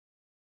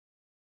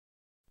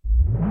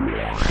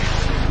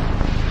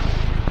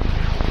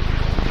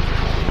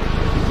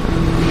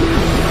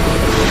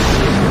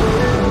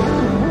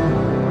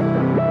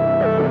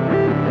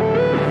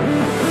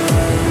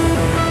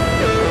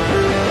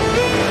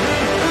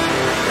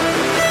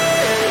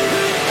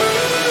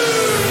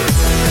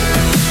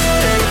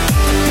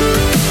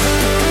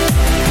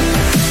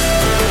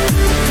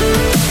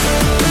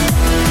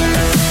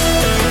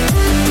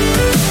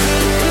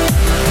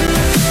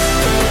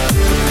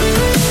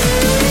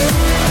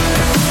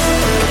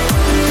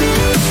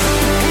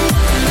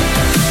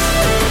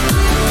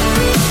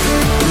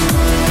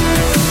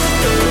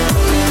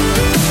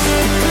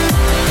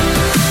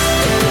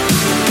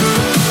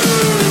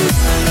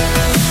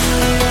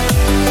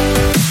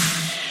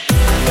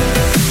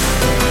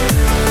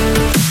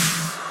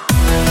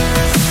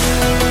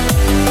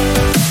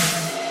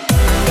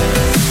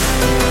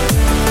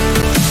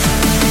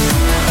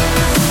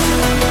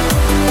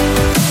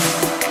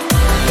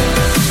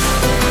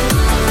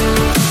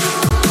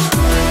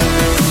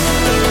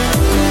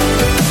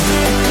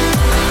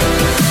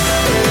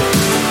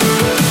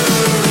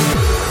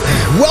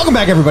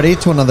Welcome back, everybody,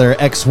 to another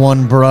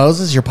X1 Bros.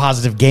 This is your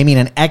positive gaming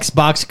and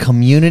Xbox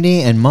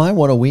community. And my,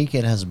 what a week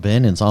it has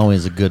been. It's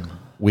always a good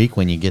week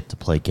when you get to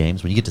play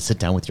games, when you get to sit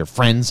down with your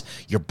friends,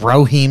 your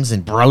brohemes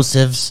and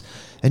brosivs,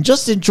 and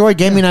just enjoy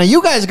gaming. Now,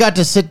 you guys got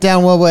to sit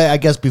down, well, I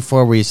guess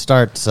before we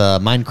start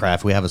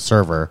Minecraft, we have a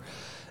server.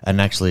 And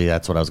actually,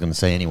 that's what I was going to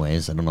say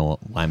anyways. I don't know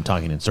why I'm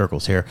talking in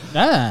circles here.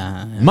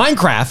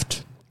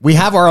 Minecraft. We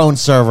have our own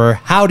server.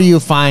 How do you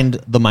find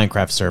the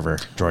Minecraft server,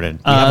 Jordan?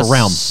 We have a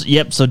realm.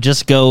 Yep, so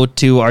just go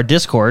to our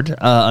Discord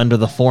under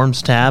the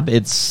Forums tab.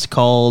 It's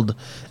called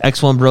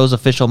X1 Bros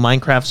Official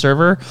Minecraft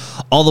Server.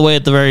 All the way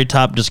at the very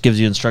top just gives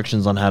you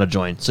instructions on how to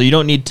join. So you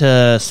don't need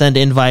to send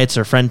invites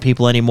or friend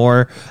people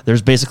anymore.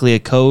 There's basically a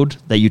code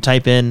that you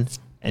type in,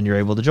 and you're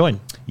able to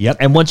join. Yep.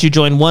 And once you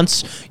join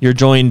once, you're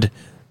joined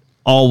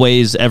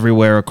always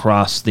everywhere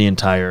across the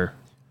entire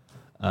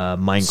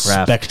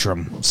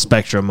Minecraft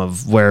spectrum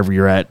of wherever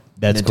you're at.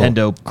 That's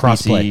Nintendo, cool.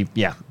 Crossplay. PC,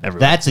 yeah, everywhere.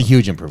 That's a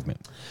huge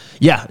improvement.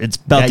 Yeah, it's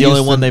about the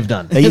only one they've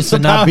done. That used to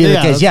not be the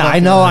case. Yeah, I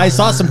know. I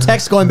saw some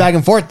text going back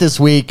and forth this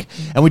week,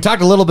 and we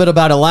talked a little bit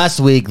about it last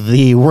week.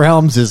 The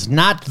Realms is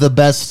not the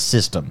best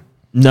system.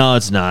 No,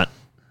 it's not.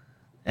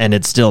 And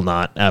it's still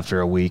not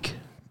after a week.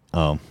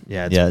 Oh.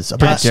 Yeah, it's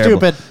pretty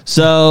stupid.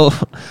 So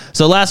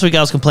last week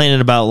I was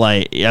complaining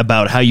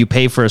about how you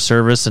pay for a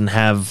service and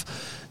have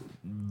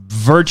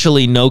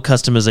virtually no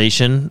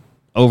customization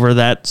over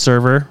that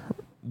server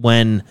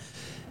when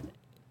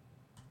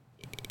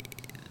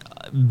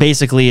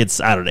basically it's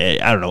I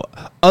don't know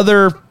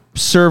other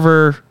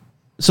server.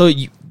 So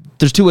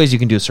there's two ways you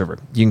can do a server.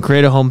 You can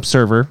create a home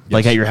server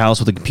like at your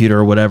house with a computer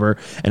or whatever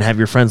and have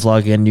your friends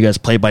log in. You guys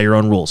play by your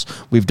own rules.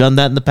 We've done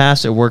that in the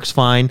past. It works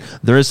fine.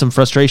 There is some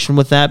frustration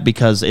with that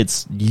because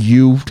it's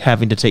you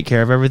having to take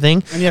care of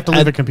everything. And you have to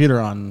leave a computer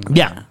on.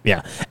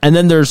 Yeah. And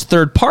then there's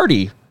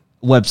third-party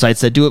websites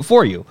that do it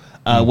for you,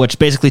 which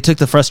basically took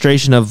the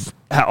frustration of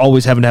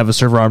always having to have a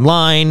server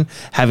online,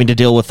 having to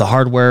deal with the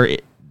hardware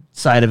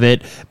side of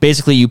it.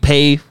 Basically, you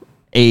pay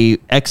a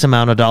X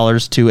amount of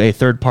dollars to a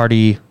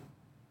third-party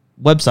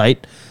website.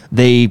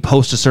 They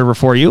host a server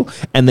for you,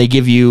 and they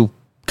give you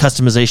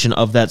customization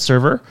of that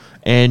server,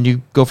 and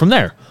you go from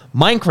there.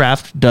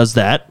 Minecraft does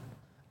that,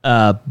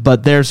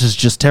 but theirs is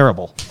just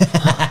terrible.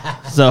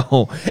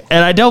 So,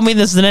 and I don't mean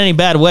this in any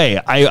bad way.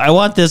 I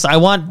want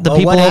the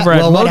people over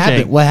at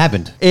Mojang. What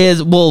happened?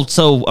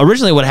 So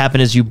originally what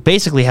happened is you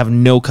basically have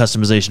no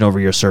customization over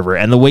your server.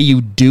 And the way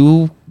you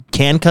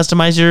can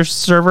customize your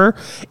server,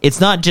 it's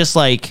not just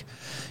like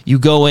you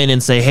go in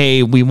and say,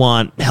 hey, we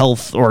want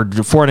health, or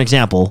for an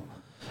example,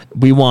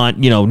 we want,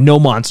 no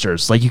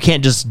monsters. Like, you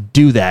can't just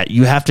do that.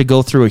 You have to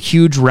go through a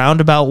huge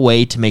roundabout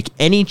way to make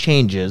any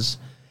changes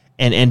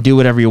and do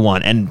whatever you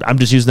want. And I'm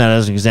just using that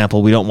as an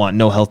example. We don't want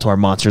no health to our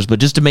monsters, but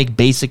just to make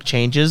basic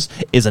changes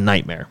is a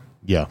nightmare.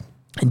 Yeah.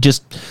 And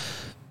just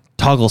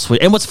toggle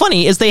switch. And what's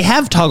funny is they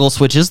have toggle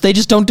switches. They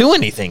just don't do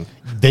anything.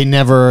 They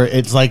never,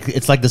 it's like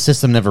the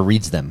system never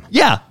reads them.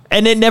 Yeah.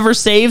 And it never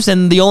saves.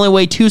 And the only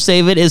way to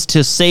save it is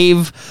to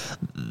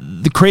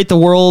create the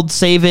world,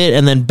 save it,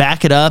 and then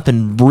back it up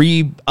and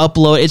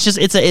re-upload.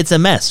 It's a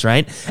mess,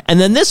 right? And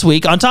then this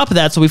week, on top of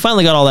that, so we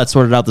finally got all that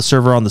sorted out, the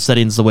server on the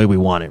settings the way we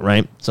want it,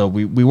 right? So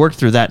we worked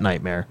through that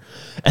nightmare.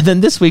 And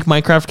then this week,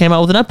 Minecraft came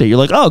out with an update. You're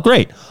like, oh,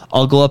 great.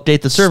 I'll go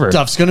update the server.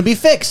 Stuff's going to be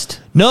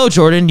fixed. No,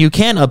 Jordan, you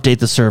can't update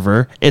the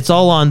server. It's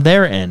all on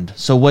their end.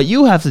 So what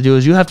you have to do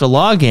is you have to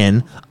log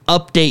in,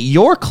 update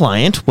your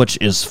client, which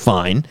is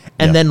fine,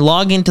 and then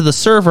log into the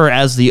server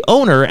as the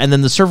owner, and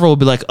then the server will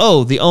be like,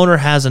 oh, the owner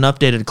has an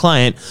updated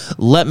client.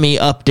 Let me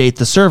update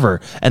the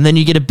server. And then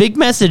you get a big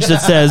message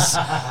that says,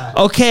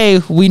 okay,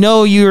 we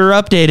know you're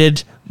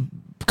updated.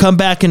 Come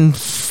back in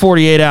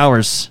 48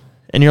 hours.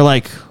 And you're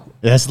like...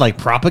 That's like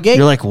propagate?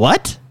 You're like,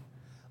 what?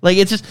 Like,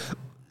 it's just...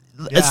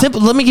 It's simple.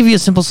 Let me give you a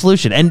simple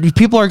solution. And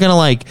people are going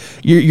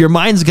to your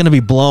mind's going to be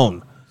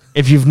blown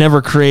if you've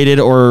never created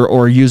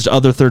or used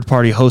other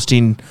third-party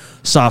hosting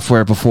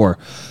software before.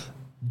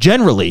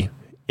 Generally,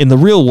 in the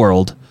real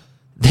world,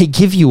 they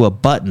give you a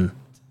button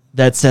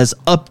that says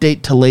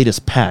update to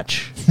latest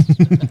patch.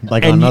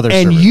 Like on another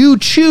server. And you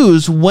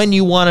choose when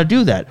you want to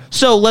do that.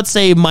 So let's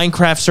say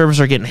Minecraft servers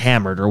are getting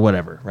hammered or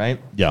whatever,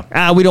 right?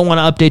 Yeah. We don't want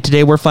to update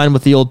today. We're fine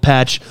with the old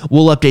patch.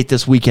 We'll update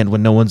this weekend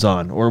when no one's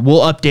on. Or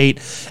we'll update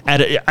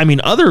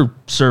other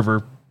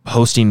server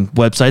hosting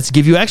websites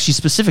give you actually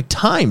specific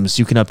times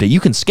you can update. You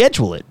can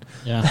schedule it.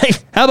 Yeah. Hey,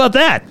 how about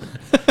that?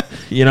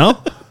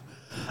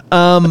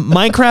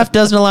 Minecraft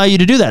doesn't allow you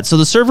to do that. So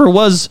the server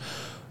was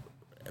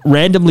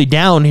randomly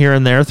down here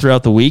and there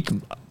throughout the week.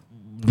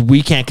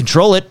 We can't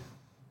control it.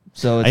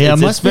 So it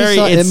must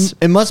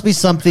be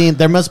something.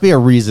 There must be a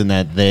reason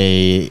that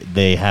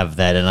they have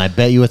that, and I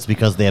bet you it's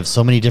because they have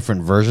so many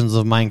different versions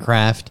of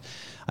Minecraft.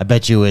 I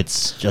bet you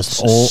it's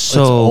just old.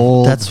 So it's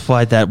old. That's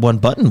why that one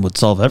button would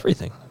solve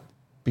everything.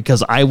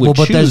 Because I would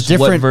choose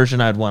what version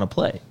I'd want to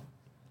play.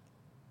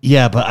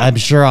 Yeah, but I'm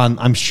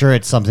sure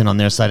it's something on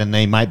their side, and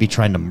they might be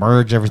trying to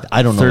merge everything.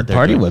 I don't know.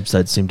 Third-party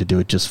websites seem to do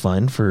it just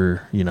fine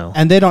for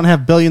and they don't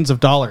have billions of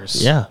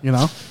dollars. Yeah,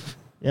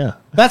 Yeah.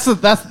 That's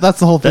the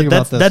whole thing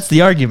about this. That's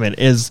the argument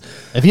is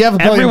if you have $1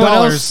 billion, everyone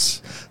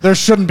else- there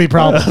shouldn't be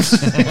problems.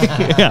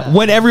 yeah,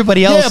 when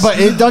everybody else Yeah,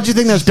 but don't you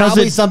think there's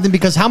probably something,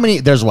 because how many,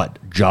 there's what,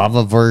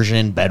 Java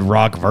version,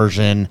 Bedrock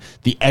version,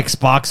 the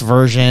Xbox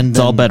version. It's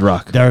all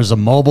Bedrock. There's a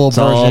mobile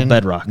version. all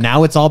Bedrock.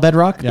 Now it's all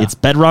Bedrock? it's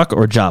Bedrock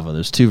or Java.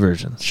 There's two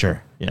versions.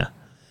 Sure. Yeah.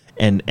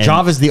 And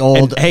Java's the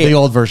old the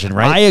old version,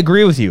 right? I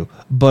agree with you.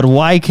 But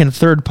why can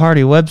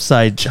third-party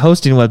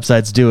hosting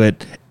websites do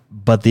it,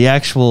 but the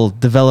actual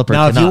developer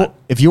Now, cannot?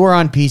 if you were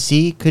on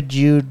PC, could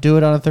you do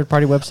it on a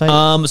third-party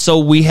website? So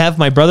we have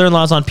my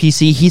brother-in-law's on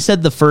PC. He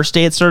said the first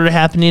day it started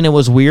happening, it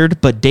was weird,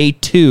 but day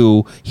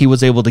 2 he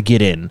was able to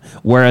get in,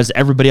 whereas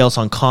everybody else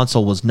on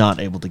console was not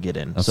able to get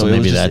in. so it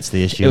maybe was that's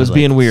the issue. It was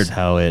being weird.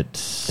 How it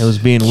was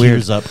being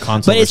queues weird. up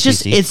console. But it's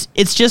versus just PC.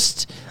 it's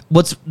just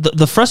what's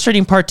the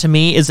frustrating part to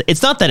me is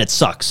it's not that it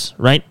sucks,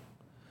 right?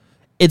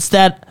 It's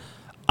that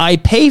I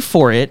pay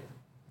for it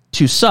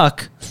to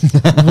suck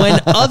when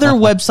other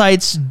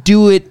websites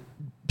do it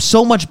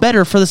so much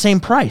better for the same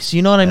price.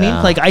 You know what I mean?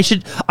 Yeah. Like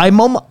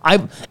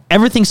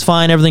everything's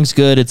fine, everything's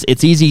good.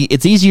 It's easy.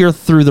 It's easier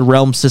through the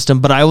Realm system,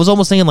 but I was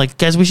almost thinking like,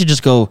 guys, we should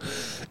just go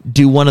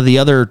do one of the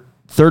other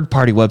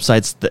third-party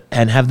websites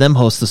and have them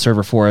host the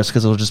server for us,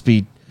 because it'll just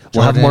be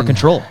we'll have more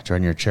control.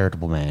 Jordan, you're a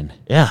charitable man.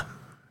 Yeah.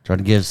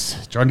 Jordan gives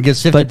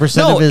 50%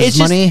 no, of his it's just-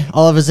 money,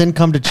 all of his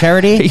income to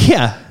charity.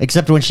 Yeah.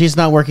 Except when she's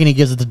not working, he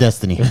gives it to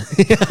Destiny.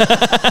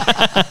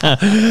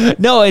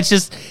 No, it's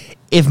just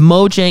if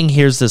Mojang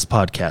hears this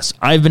podcast,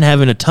 I've been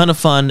having a ton of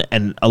fun,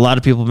 and a lot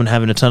of people have been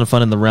having a ton of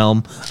fun in the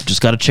Realm. I've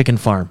just got a chicken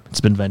farm.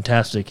 It's been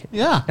fantastic.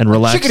 Yeah. And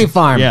relaxing. Chickadee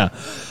farm. Yeah.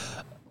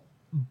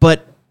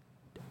 But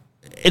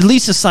at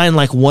least assign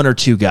like 1 or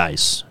 2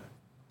 guys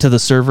to the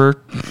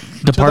server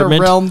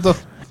department.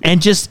 And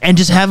just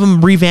have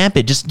them revamp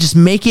it. Just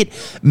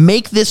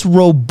make this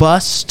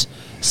robust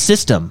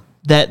system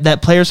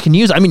that players can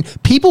use. I mean,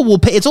 people will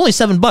pay. It's only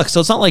 $7, so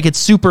it's not like it's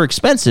super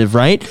expensive,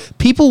 right?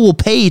 People will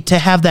pay to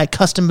have that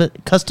custom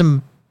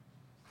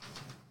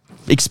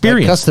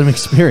experience. Custom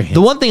experience.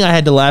 The one thing I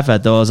had to laugh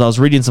at, though, is I was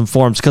reading some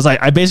forums, because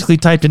I basically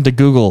typed into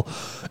Google,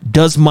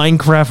 does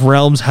Minecraft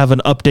Realms have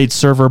an update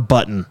server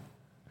button?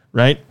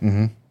 Right?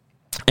 Mm-hmm.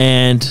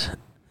 And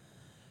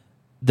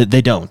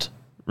they don't.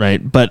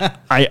 Right, but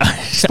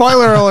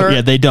Spoiler alert.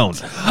 Yeah, they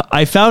don't.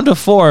 I found a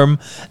forum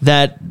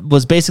that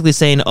was basically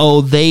saying,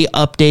 "Oh, they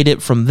update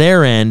it from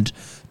their end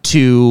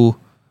to,"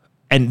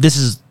 and this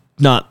is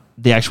not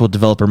the actual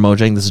developer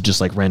Mojang. This is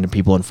just like random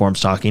people in forums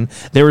talking.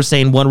 They were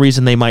saying one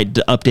reason they might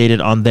update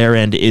it on their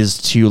end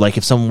is to, like,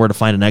 if someone were to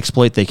find an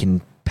exploit, they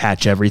can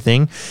patch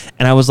everything.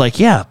 And I was like,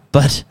 yeah,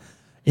 but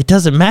it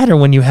doesn't matter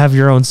when you have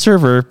your own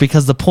server,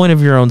 because the point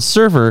of your own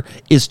server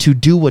is to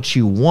do what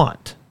you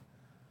want.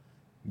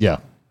 Yeah.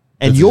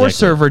 And your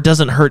server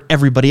doesn't hurt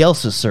everybody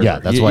else's server. Yeah,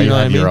 that's why you know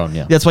have what I your mean? own,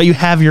 yeah. That's why you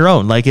have your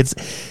own. Like, it's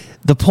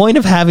the point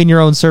of having your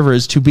own server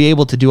is to be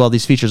able to do all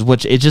these features,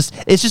 which it's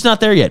just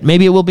not there yet.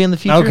 Maybe it will be in the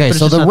future. Okay, but it's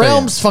so just the not there yet.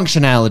 Realm's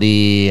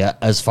functionality,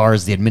 as far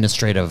as the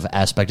administrative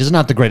aspect, is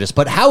not the greatest.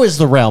 But how is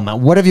the Realm?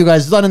 What have you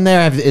guys done in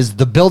there? Is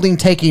the building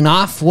taking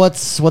off?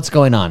 What's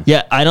going on?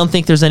 Yeah, I don't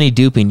think there's any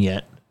duping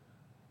yet.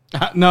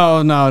 No.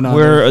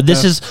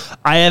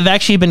 I have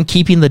actually been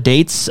keeping the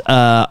dates.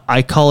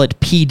 I call it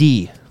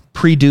PD,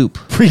 pre-dupe.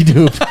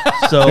 Pre-dupe.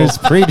 So There's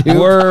pre-dupe.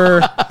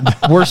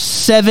 we're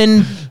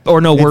 7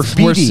 or no, we're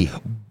BD.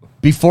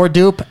 Before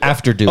dupe,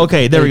 after dupe.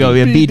 Okay, there we go.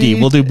 Yeah, BD.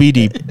 We'll do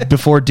BD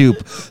before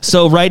dupe.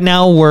 So right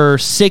now we're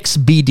 6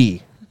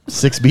 BD.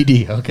 6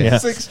 BD. Okay. Yeah.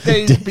 6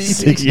 days BD.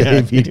 6 day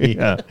BD.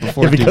 Yeah,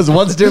 Yeah, because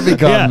once dupe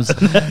comes,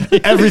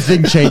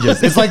 everything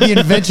changes. It's like the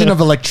invention of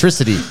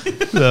electricity.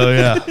 So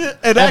yeah.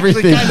 It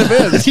Everything. actually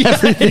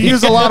kind of is. You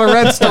use a lot of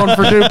redstone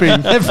for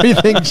duping.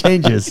 Everything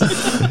changes.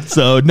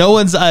 So no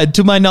one's,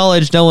 to my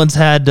knowledge, no one's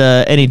had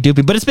any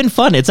duping, but it's been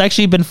fun. It's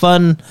actually been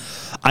fun.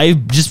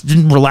 I've just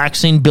been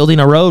relaxing, building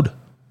a road.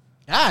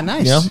 Ah,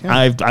 nice. You know,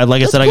 Yeah. I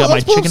like I said, I got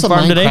my chicken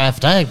farm today.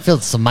 I feel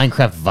some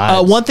Minecraft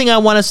vibes. One thing I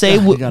want to say,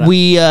 you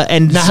gotta-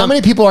 Now, how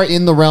many people are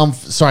in the Realm?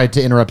 Sorry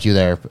to interrupt you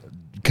there.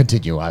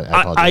 Continue. I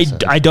apologize.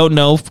 I don't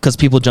know, because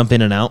people jump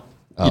in and out.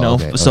 Oh, You know,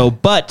 okay, so okay.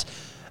 but.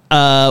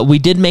 We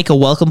did make a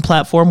welcome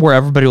platform where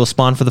everybody will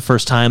spawn for the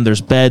first time.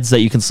 There's beds that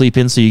you can sleep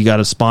in, so you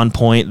got a spawn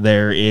point.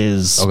 There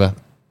is Okay.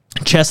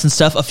 chests and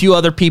stuff. A few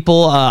other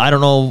people, I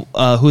don't know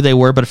who they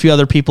were, but a few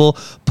other people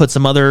put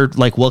some other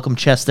like welcome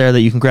chests there that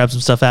you can grab some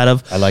stuff out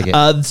of. I like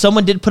it.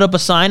 Someone did put up a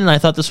sign, and I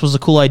thought this was a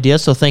cool idea,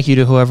 so thank you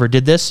to whoever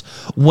did this.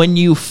 When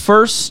you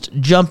first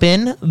jump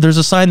in, there's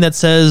a sign that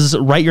says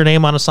write your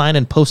name on a sign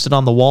and post it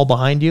on the wall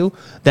behind you.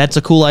 That's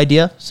a cool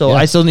idea. So Yeah.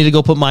 I still need to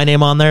go put my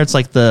name on there. It's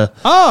like the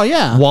Oh,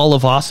 yeah. wall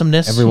of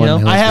awesomeness. Everyone you know?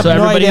 who I have So no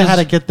everybody idea is- how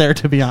to get there,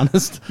 to be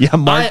honest. Yeah,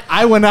 Mark.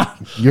 I went out.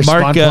 Your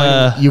Mark,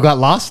 spawn point, you got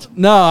lost?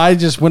 No, I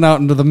just went out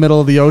into the middle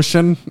of the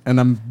ocean, and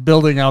I'm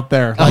building out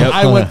there. Like, Yep.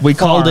 I went. We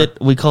far.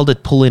 called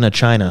it pulling a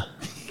China.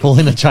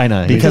 pulling a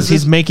China Because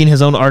he's making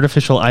his own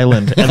artificial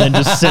island and then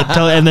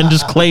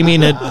just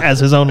claiming it as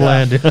his own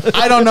land.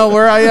 I don't know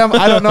where I am.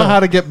 I don't know how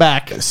to get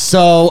back.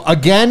 So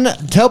again,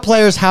 tell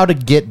players how to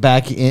get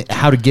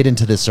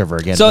into this server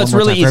again. So one it's more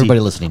really time easy. for everybody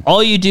listening.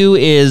 All you do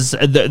is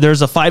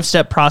there's a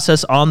 5-step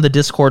process on the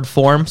Discord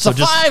forum. It's a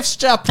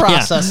 5-step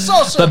process.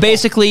 So simple. But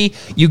basically,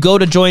 you go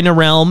to join a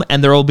realm,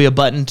 and there will be a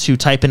button to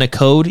type in a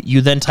code.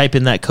 You then type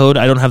in that code.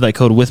 I don't have that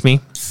code with me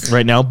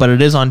right now, but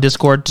it is on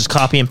Discord. Just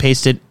copy and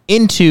paste it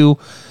into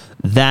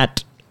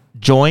that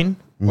join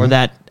or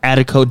that add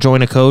a code,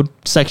 join a code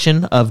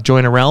section of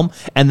join a realm,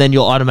 and then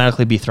you'll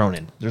automatically be thrown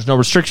in. There's no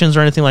restrictions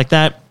or anything like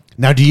that.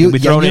 Now, do you? You'll be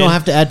You thrown don't in.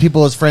 have to add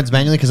people as friends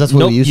manually because that's what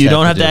Nope, we used you to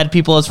don't have to do. add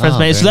people as friends. Oh, So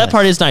very that nice.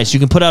 part is nice. You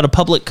can put out a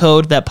public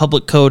code. That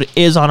public code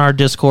is on our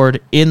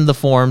Discord in the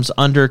forums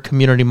under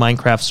Community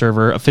Minecraft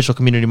server, official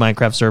Community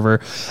Minecraft server.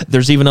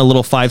 There's even a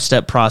little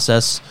 5-step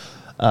process.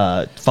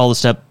 Follow it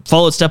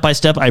step by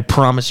step. I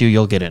promise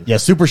you'll get in. Yeah,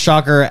 Super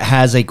Shocker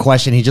has a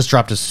question. He just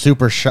dropped a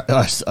Super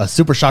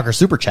Shocker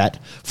super chat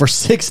for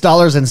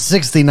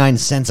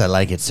 $6.69. I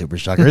like it, Super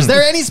Shocker. Is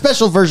there any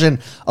special version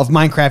of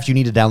Minecraft you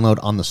need to download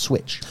on the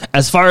Switch?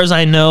 As far as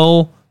I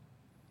know,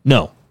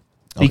 no.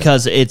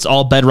 Because it's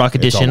all Bedrock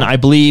Edition. all- I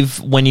believe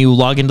when you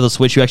log into the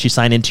Switch, you actually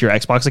sign into your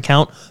Xbox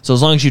account. So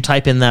as long as you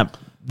type in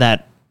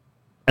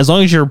as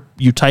long as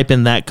you type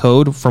in that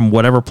code from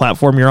whatever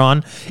platform you're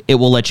on, it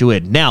will let you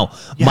in. Now,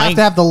 You have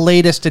to have the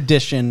latest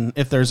edition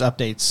if there's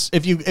updates.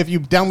 If you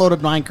downloaded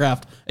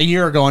Minecraft a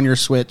year ago on your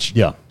Switch,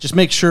 Yeah. just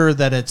make sure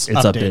that it's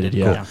updated.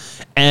 Yeah.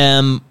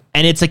 And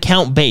it's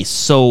account based.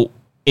 So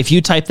if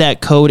you type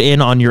that code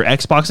in on your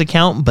Xbox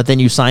account, but then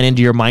you sign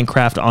into your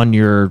Minecraft on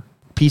your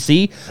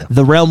PC,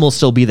 the realm will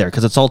still be there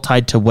because it's all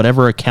tied to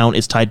whatever account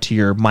is tied to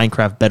your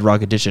Minecraft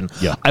Bedrock Edition.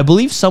 Yeah. I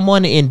believe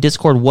someone in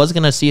Discord was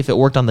going to see if it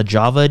worked on the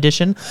Java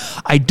edition.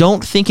 I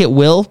don't think it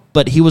will,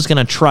 but he was going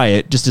to try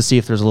it just to see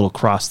if there's a little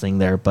cross thing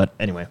there. But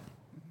anyway.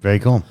 Very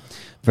cool.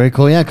 Very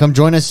cool. Yeah, come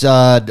join us.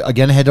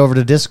 Again, head over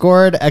to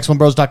Discord,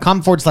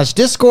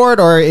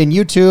 x1bros.com/Discord, or in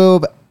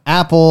YouTube,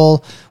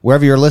 Apple,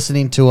 wherever you're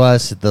listening to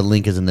us. The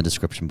link is in the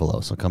description below.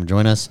 So come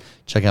join us.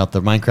 Check out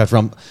the Minecraft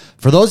realm.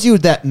 For those of you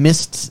that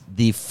missed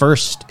the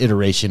first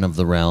iteration of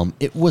the realm,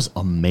 it was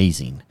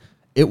amazing.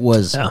 It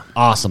was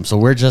awesome. So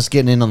we're just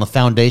getting in on the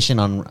foundation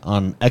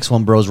on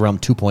X1 Bros Realm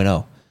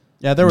 2.0.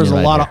 Yeah, there was You're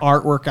a right lot there.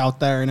 of artwork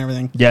out there and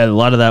everything. Yeah, a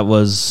lot of that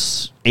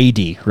was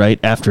AD, right?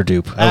 After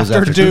dupe.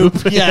 After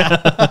dupe,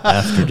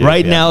 yeah.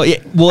 Right now,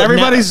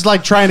 Everybody's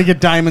like trying to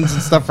get diamonds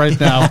and stuff right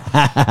now.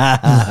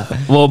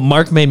 Well,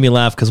 Mark made me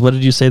laugh because what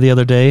did you say the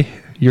other day?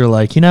 You're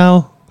like,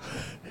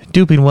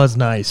 duping was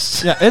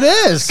nice. Yeah, it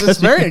is. It's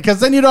very because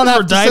then you don't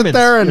have to sit diamonds,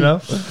 there and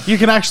you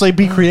can actually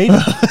be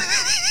creative.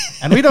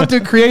 And we don't do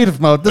creative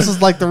mode. This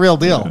is like the real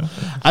deal.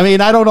 I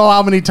mean, I don't know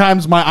how many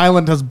times my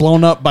island has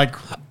blown up by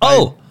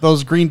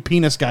those green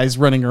penis guys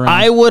running around.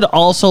 I would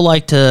also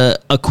like a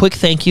quick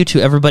thank you to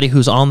everybody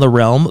who's on the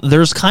realm.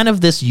 There's kind of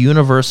this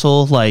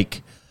universal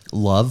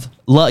Love.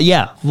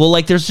 yeah. Well,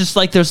 there's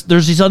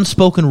these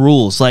unspoken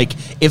rules. Like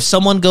if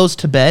someone goes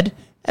to bed,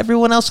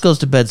 everyone else goes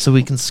to bed so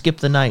we can skip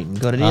the night and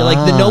go to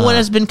no one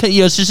has been.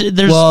 It's just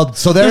there's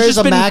So there there's is just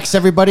a been- max,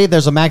 everybody.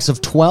 There's a max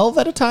of 12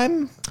 at a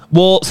time.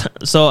 Well,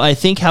 so I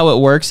think how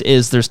it works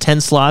is there's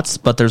 10 slots,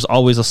 but there's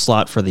always a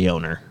slot for the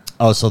owner.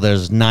 Oh, so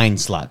there's 9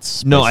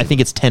 slots. No, I basically.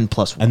 think it's 10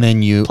 plus 1. And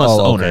then you plus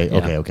the owner. okay,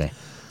 yeah. okay.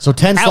 So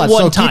 10 At slots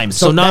one so time,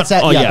 so not- that's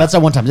at, yeah. that's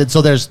at one time.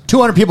 So there's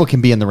 200 people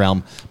can be in the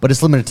realm, but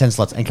it's limited to 10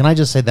 slots. And can I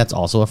just say that's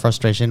also a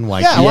frustration?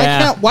 Why? yeah,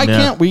 Yeah. why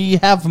can't we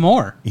have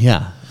more?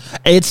 Yeah.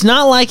 It's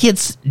not like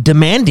it's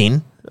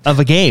demanding of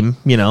a game,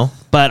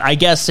 but I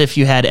guess if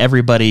you had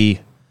everybody,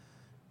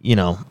 I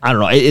don't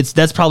know.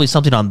 That's probably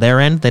something on their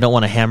end. They don't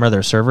want to hammer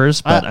their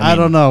servers, but I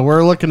don't know.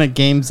 We're looking at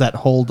games that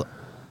hold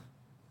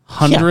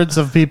hundreds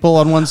of people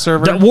on one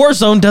server.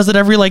 Warzone does it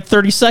every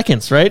 30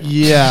 seconds, right?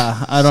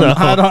 Yeah, I don't know.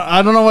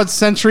 I don't know what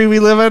century we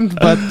live in,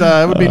 but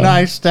it would be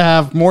nice to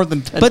have more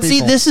than 10 But people.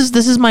 see,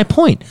 this is my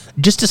point.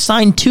 Just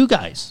assign 2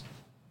 guys.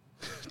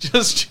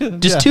 just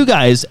Just 2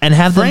 guys and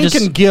have Frank them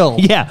just and Gil.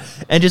 Yeah,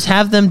 and just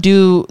have them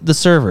do the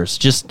servers.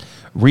 Just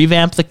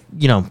revamp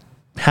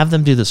have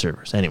them do the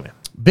servers. Anyway.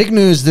 Big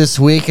news this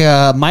week.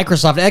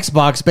 Microsoft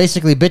Xbox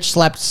basically bitch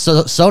slapped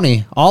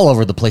Sony all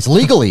over the place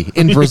legally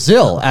in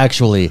Brazil.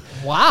 Actually,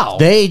 Wow.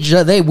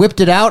 They whipped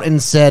it out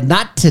and said,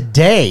 "Not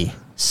today,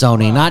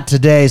 Sony, not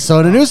today." So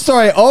in a news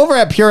story over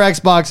at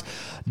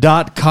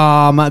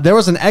PureXbox.com, there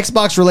was an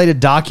Xbox-related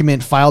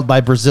document filed by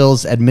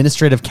Brazil's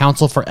Administrative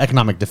Council for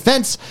Economic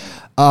Defense,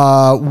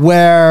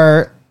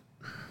 where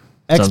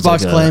Sounds Xbox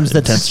like a claims that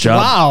intense job.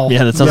 Wow.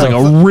 Yeah, that sounds Yeah.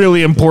 like a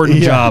really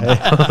important job.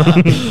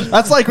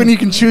 That's like when you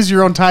can choose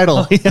your own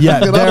title. Yeah,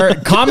 there are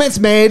comments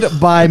made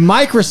by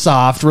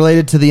Microsoft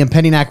related to the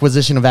impending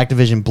acquisition of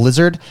Activision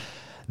Blizzard.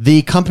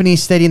 The company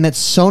stating that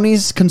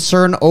Sony's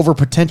concern over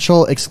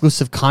potential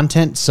exclusive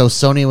content. So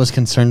Sony was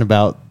concerned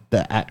about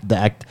the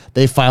act.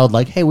 They filed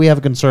hey, we have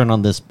a concern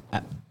on this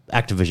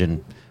Activision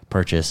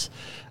purchase.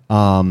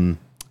 And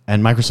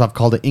And Microsoft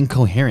called it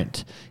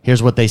incoherent.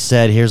 Here's what they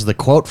said. Here's the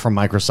quote from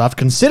Microsoft.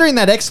 Considering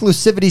that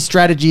exclusivity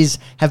strategies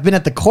have been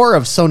at the core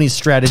of Sony's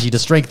strategy to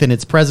strengthen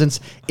its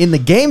presence in the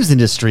games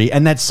industry,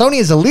 and that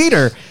Sony is a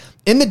leader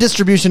in the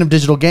distribution of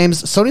digital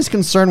games, Sony's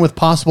concern with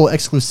possible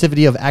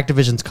exclusivity of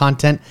Activision's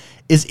content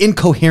is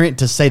incoherent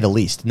to say the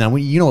least. Now,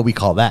 you know what we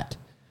call that.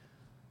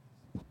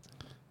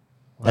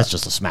 That's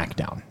just a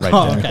smackdown right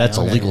there. Okay, That's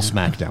a okay. legal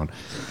smackdown.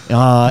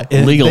 Smack.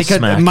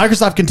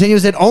 Microsoft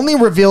continues, it only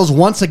reveals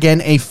once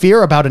again a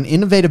fear about an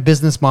innovative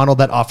business model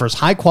that offers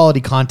high quality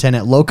content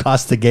at low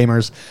cost to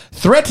gamers,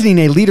 threatening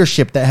a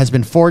leadership that has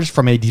been forged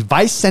from a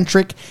device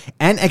centric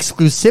and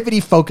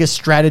exclusivity focused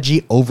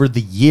strategy over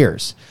the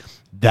years.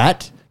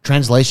 That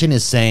translation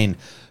is saying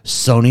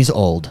Sony's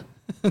old.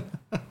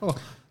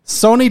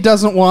 Sony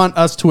doesn't want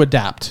us to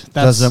adapt.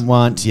 Doesn't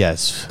want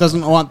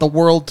the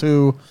world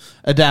to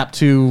adapt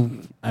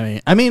to.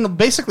 I mean,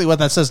 basically, what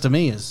that says to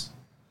me is,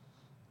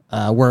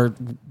 we're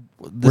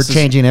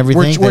changing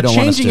everything. We're They don't want us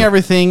changing to.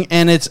 everything,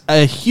 and it's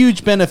a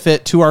huge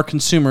benefit to our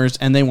consumers,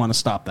 and they want to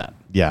stop that.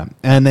 Yeah,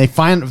 and they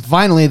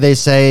finally they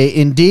say,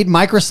 indeed,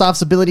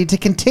 Microsoft's ability to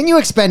continue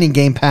expanding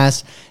Game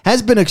Pass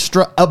has been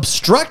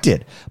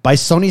obstructed by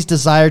Sony's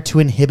desire to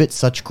inhibit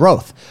such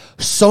growth.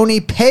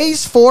 Sony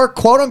pays for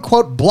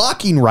quote-unquote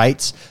blocking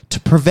rights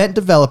to prevent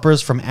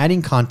developers from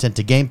adding content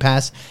to Game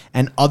Pass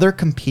and other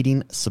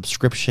competing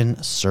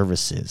subscription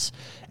services.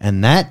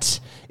 And that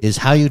is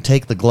how you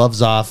take the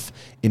gloves off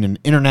in an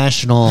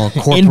international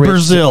corporate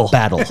Brazil.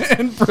 battle.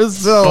 In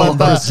Brazil, Oh,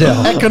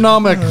 Brazil.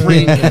 economic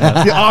ring,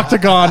 the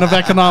octagon of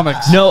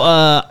economics. No,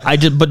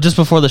 but just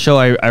before the show,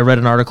 I read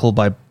an article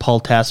by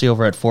Paul Tassi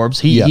over at Forbes.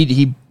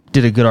 He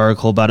did a good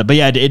article about it. But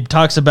yeah, it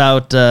talks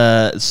about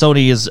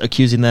Sony is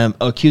accusing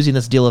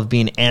this deal of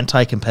being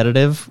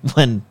anti-competitive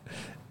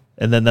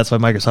and then that's why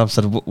Microsoft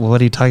said,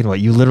 "What are you talking about?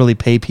 You literally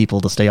pay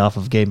people to stay off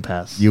of Game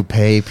Pass." You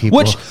pay people.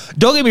 Which,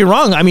 don't get me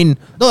wrong, I mean,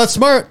 no, that's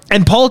smart.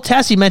 and Paul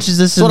Tassi mentions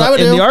this in what I would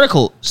the do.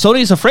 article.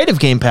 Sony's afraid of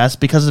Game Pass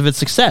because of its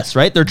success,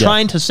 right? They're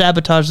trying to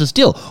sabotage this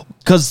deal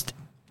because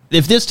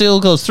if this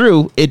deal goes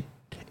through, it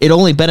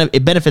only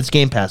benefits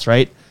Game Pass,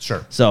 right?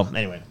 Sure. So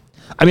anyway,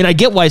 I mean, I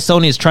get why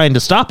Sony is trying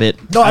to stop it.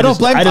 No, I don't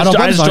blame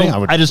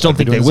Sony. I just don't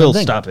think they doing the will same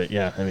thing. stop it.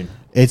 Yeah, I mean,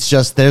 It's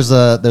just there's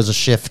a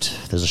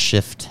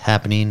shift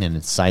happening, and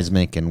it's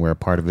seismic, and we're a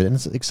part of it, and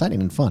it's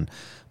exciting and fun.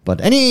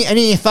 But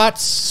any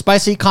thoughts,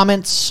 spicy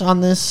comments on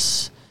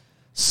this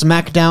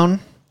SmackDown?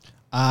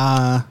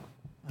 I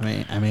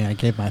mean, I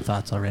gave my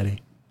thoughts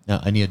already.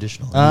 Any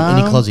additional?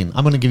 Any closing?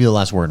 I'm going to give you the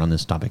last word on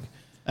this topic.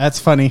 That's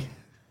funny.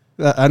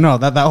 I know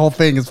that whole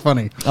thing is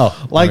funny.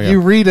 Oh, like there we you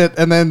go. read it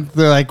and then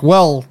they're like,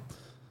 well,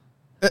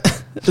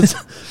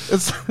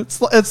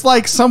 it's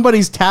like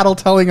somebody's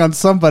tattletelling on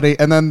somebody,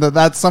 and then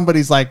that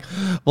somebody's like,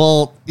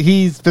 well,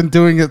 he's been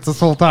doing it this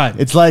whole time.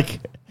 It's like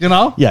You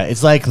know? yeah,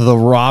 it's like the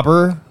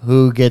robber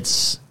who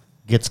gets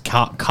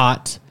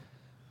caught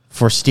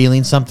for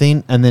stealing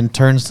something, and then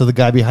turns to the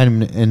guy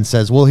behind him and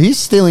says, "Well, he's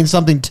stealing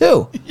something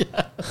too."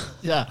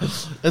 Yeah.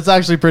 It's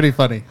actually pretty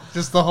funny.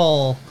 Just the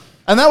whole,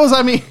 and that was,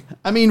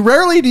 I mean,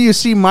 rarely do you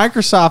see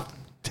Microsoft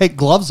take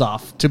gloves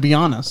off, to be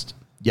honest.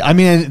 Yeah, I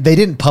mean, they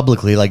didn't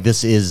publicly. Like,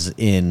 this is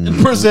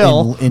in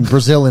Brazil. in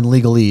Brazil in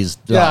legalese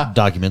Yeah.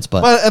 documents,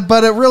 but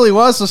But it really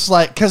was just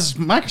like, because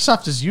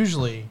Microsoft is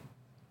usually,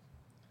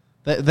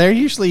 they're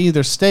usually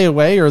either stay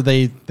away or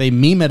they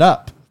meme it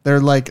up. They're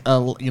like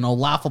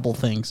laughable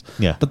things.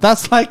 Yeah. But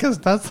that's like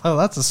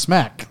that's a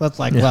smack. That's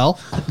like, well,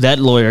 that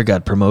lawyer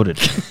got promoted.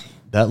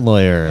 that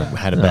lawyer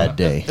had a bad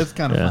day. it's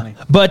kind of funny.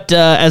 But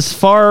as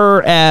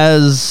far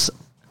as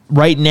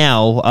right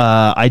now,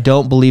 I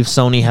don't believe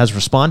Sony has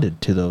responded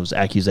to those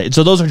accusations.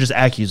 So those are just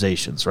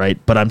accusations, right?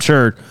 But I'm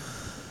sure.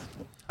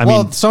 I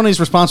mean,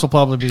 Sony's response will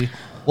probably be,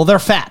 well, they're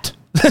fat.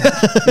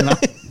 You know?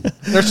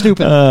 They're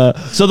stupid.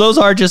 so those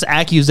are just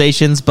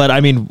accusations. But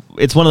I mean,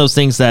 it's one of those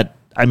things that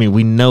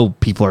we know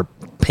people are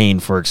paying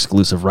for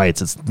exclusive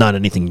rights. It's not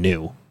anything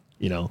new,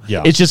 you know.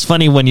 Yeah. It's just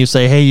funny when you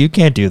say, "Hey, you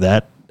can't do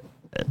that,"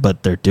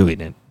 but they're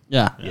doing it.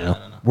 yeah. You know.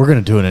 We're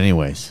gonna do it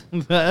anyways.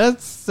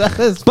 That's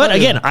But funny.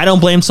 again, I don't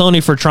blame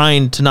Sony for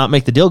trying to not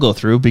make the deal go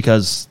through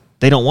because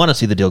they don't want to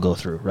see the deal go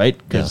through, right?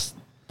 Because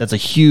that's a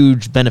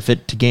huge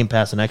benefit to Game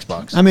Pass and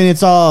Xbox. I mean,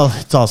 it's all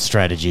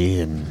strategy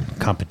and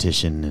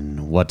competition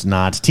and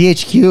whatnot.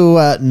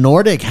 THQ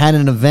Nordic had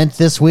an event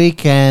this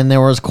week, and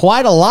there was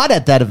quite a lot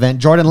at that event.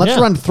 Jordan, let's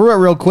run through it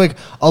real quick.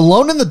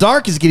 Alone in the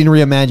Dark is getting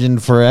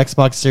reimagined for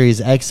Xbox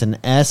Series X and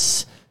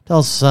S. Tell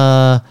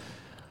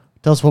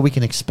us what we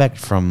can expect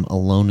from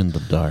Alone in the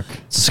Dark.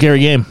 It's a scary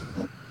game.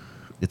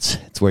 It's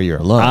where you're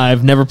alone.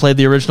 I've never played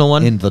the original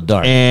one. In the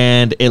dark.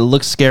 And it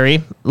looks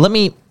scary. Let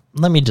me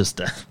just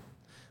Break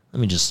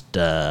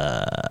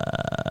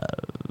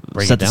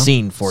set it the down?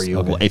 scene for you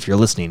Okay. if you're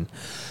listening.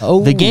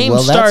 Oh, The game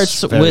well, that's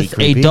starts very with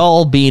creepy. a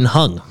doll being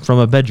hung from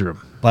a bedroom.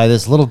 By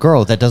this little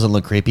girl that doesn't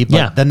look creepy, but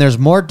Yeah. then there's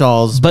more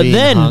dolls But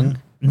being hung.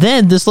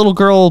 then this little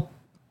girl,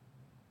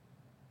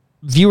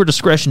 viewer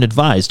discretion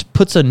advised,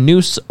 puts a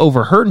noose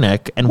over her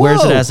neck and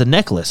wears it Whoa. as a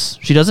necklace.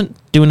 She doesn't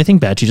do anything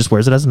bad. She just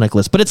wears it as a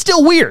necklace, but it's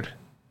still weird.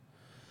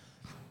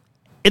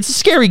 it's a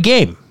scary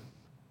game.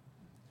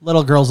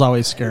 Little girls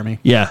always scare me.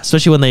 Yeah,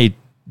 especially when they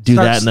do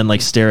that and then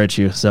like stare at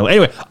you. So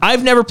anyway,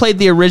 I've never played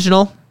the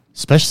original.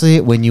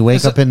 Especially when you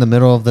wake up in the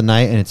middle of the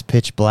night and it's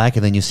pitch black,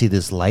 and then you see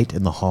this light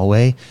in the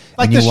hallway,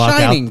 Like and you The walk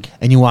Shining. out,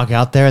 and you walk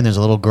out there, and there's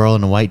a little girl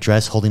in a white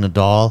dress holding a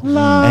doll,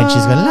 and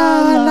she's going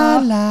la la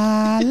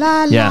la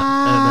la Yeah.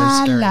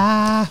 la scary.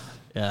 la.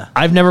 Yeah.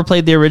 I've never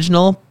played the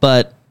original,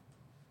 but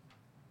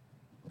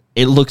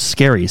it looks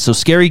scary. So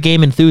scary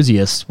game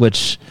enthusiasts,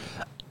 which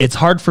it's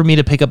hard for me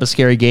to pick up a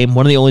scary game.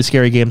 One of the only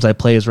scary games I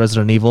play is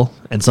Resident Evil,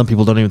 and some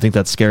people don't even think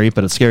that's scary,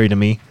 but it's scary to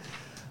me.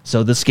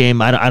 So this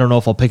game, I don't know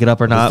if I'll pick it up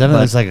or It not.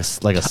 definitely but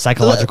looks like a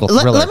psychological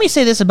thriller. let me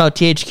say this about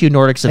THQ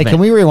Nordic's Hey, event. can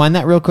we rewind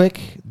that real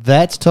quick?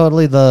 That's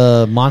totally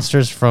the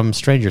monsters from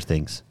Stranger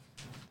Things.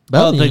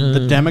 Oh,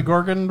 the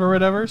Demogorgon or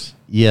whatever's?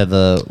 Yeah,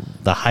 the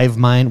hive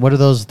mind. What are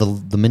those?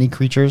 The mini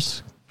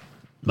creatures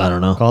I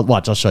don't know. called?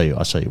 Watch, I'll show you.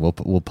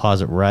 We'll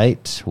pause it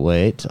right.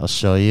 Wait, I'll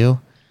show you.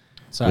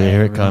 Sorry,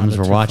 Here I it comes. rounded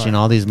We're too watching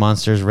far. all these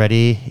monsters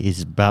ready.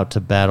 He's about to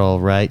battle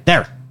right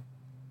there.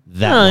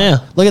 That Oh, one. yeah.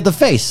 Look at the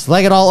face.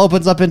 Like it all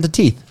opens up into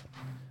teeth.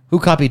 Who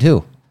copied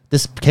who?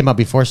 This came out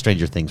before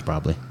Stranger Things,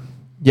 probably.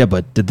 Yeah,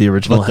 but did the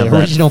original But the have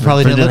original that,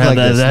 probably didn't look like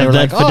this. They were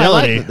that like, oh, I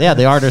like fidelity? it. Yeah,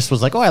 the artist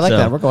was like, oh, I like So-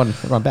 that. We're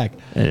going back.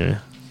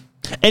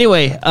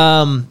 Anyway,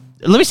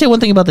 let me say one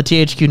thing about the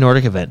THQ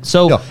Nordic event.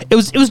 So Go. it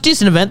was a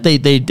decent event.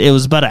 It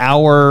was about an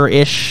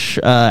hour-ish,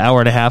 hour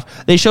and a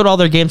half. They showed all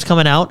their games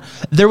coming out.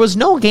 There was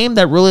no game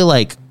that really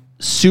like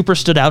super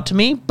stood out to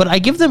me, but I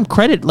give them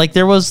credit. Like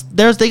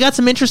they got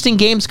some interesting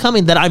games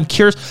coming that I'm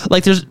curious.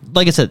 Like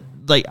like I said,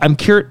 like I'm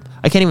curious.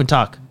 I can't even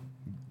talk.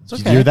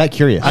 okay. You're that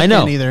curious. I know.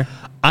 can't either.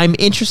 I'm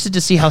interested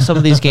to see how some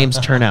of these games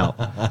turn out.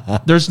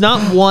 There's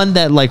not one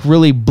that like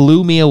really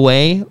blew me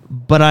away,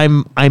 but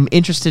I'm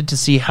interested to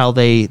see how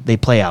they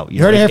play out.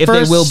 You heard it here if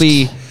first.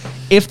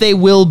 they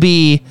will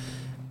be,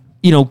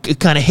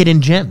 kind of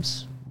hidden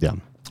gems. Yeah.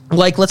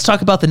 Like let's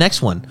talk about the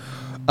next one.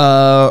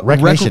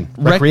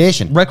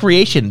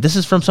 Recreation. This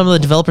is from some of the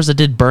developers that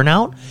did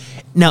Burnout.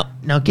 Now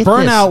get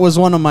Burnout this. was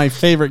one of my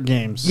favorite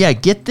games. Yeah,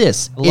 get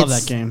this. I love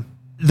It's- that game.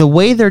 The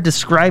way they're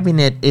describing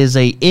it is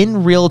a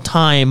in real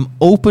time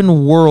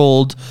open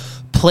world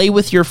play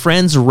with your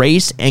friends,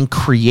 race and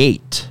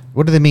create.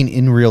 What do they mean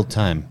in real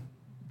time?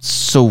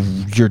 So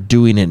you're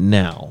doing it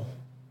now.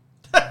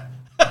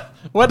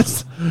 What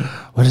does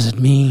it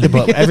mean?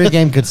 But every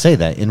game could say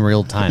that in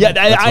real time. Yeah,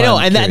 That's I why know,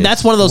 I'm and curious.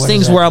 that's one of those What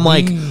things does where that I'm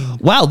like, mean?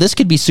 wow, this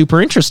could be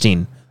super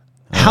interesting.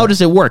 How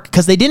does it work?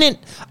 Because they didn't.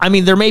 I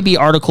mean, there may be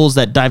articles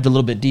that dived a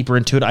little bit deeper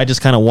into it. I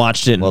just kind of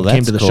watched it and Well, came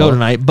that's to the cool. show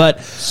tonight.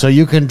 But So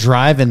you can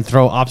drive and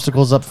throw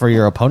obstacles up for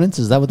your opponents?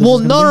 Is that what this well,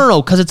 is gonna no, be?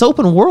 no, because it's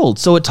open world.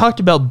 So it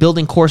talked about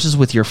building courses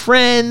with your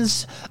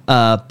friends,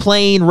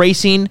 playing,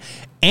 racing,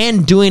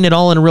 and doing it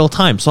all in real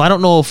time. So I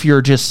don't know if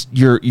you're just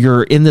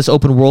you're in this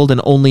open world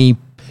and only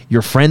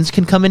your friends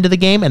can come into the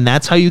game, and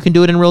that's how you can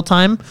do it in real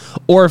time,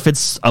 or if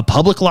it's a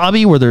public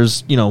lobby where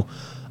there's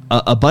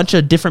a bunch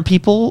of different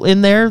people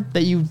in there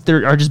that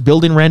are just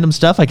building random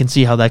stuff. I can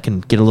see how that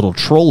can get a little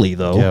trolly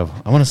though. Yeah,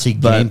 I want to see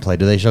But- gameplay.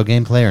 Do they show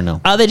gameplay or no?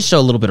 They just show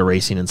a little bit of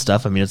racing and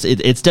stuff. I mean,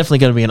 it's definitely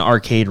going to be an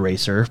arcade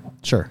racer.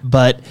 Sure.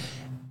 But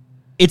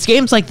it's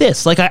games like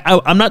this. Like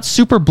I'm not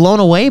super blown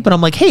away, but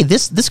I'm like, hey,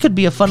 this could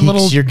be a fun Piques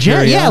little your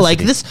yeah. Like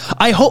curiosity. this,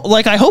 I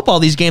hope all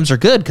these games are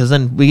good because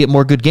then we get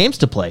more good games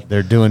to play.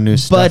 They're doing new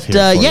But stuff here for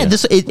yeah, you. it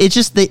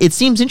just it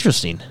seems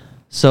interesting.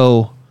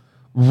 So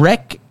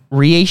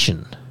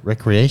recreation.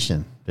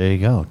 Recreation. There you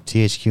go.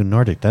 THQ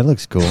Nordic. That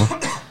looks cool.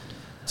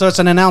 So it's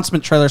an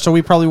announcement trailer, so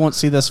we probably won't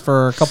see this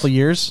for a couple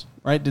years,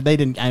 right?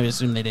 I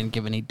assume they didn't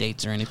give any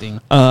dates or anything.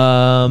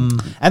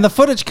 And the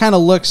footage kind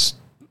of looks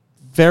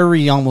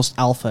very almost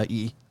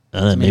alpha-y.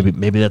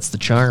 Maybe that's the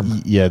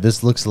charm. Yeah,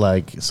 this looks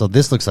like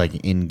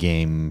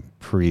in-game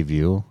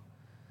preview.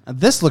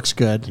 This looks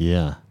good.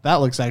 Yeah. That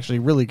looks actually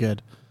really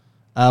good.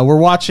 We're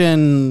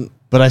watching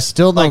But I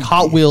still like don't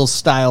Hot Wheels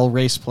style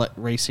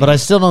racing. But I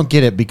still don't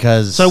get it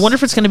because So I wonder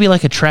if it's going to be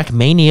like a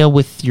Trackmania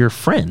with your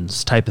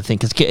friends type of thing.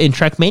 Because in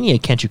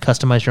Trackmania, can't you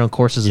customize your own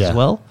courses Yeah. as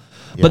well?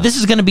 Yeah. But this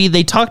is going to be.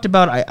 They talked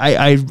about.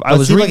 I But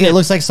was see, reading. like, it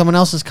looks like someone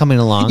else is coming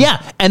along.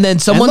 Yeah, and then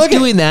someone's look at-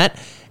 doing that.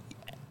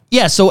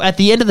 Yeah, so at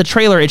the end of the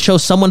trailer, it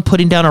shows someone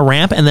putting down a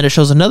ramp, and then it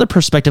shows another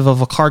perspective of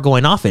a car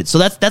going off it. So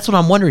that's what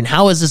I'm wondering.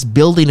 How is this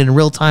building in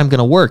real time going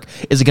to work?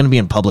 Is it going to be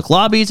in public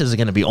lobbies? Is it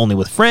going to be only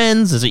with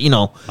friends? Is it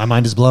My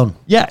mind is blown.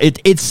 Yeah,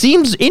 it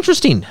seems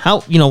interesting. How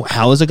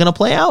is it going to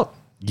play out?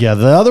 Yeah,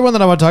 the other one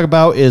that I want to talk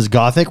about is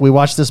Gothic. We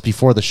watched this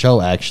before the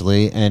show,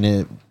 actually,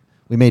 and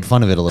we made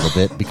fun of it a little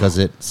bit because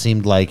it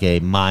seemed like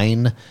a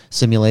mine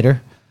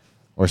simulator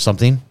or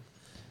something.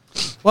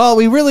 Well,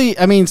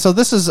 so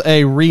this is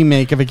a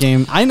remake of a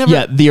game.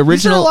 Yeah, the These are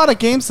original- a lot of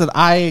games that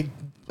I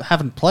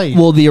haven't played.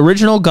 Well, the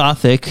original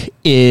Gothic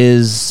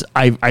is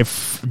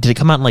did it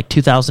come out in like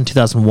 2000,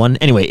 2001?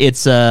 Anyway,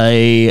 it's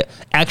a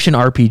action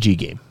RPG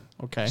game.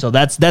 Okay. So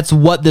that's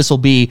what this will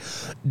be.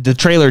 The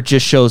trailer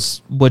just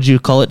shows, what'd you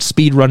call it,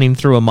 speed running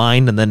through a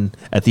mine, and then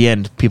at the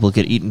end, people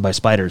get eaten by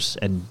spiders.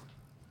 And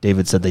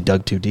David said they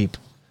dug too deep.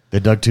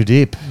 They dug too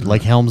deep,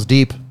 like Helm's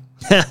Deep.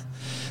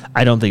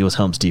 I don't think it was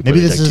Helm's Deep. Maybe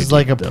where they this dug too is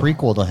like a deep, though.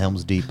 prequel to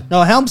Helm's Deep.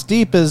 No, Helm's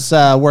Deep is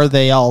where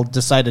they all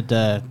decided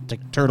to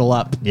turtle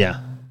up.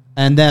 Yeah.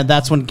 And then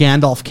that's when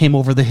Gandalf came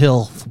over the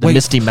hill. The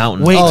Misty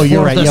Mountains. wait. Oh, you're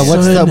for right. the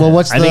Yeah,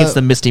 what's I think it's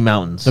the the Misty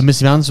Mountains.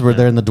 Misty Mountains where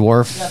they're in the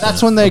dwarf?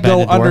 That's when they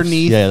go abandoned dwarfs?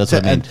 underneath. Yeah, that's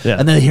what I mean. and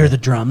then they hear the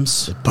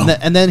drums.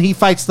 And then he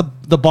fights the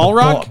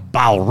Balrog.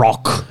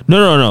 Balrog.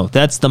 No.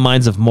 That's the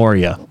Mines of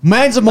Moria.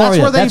 Mines of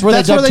Moria. That's where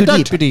they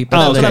dug too deep.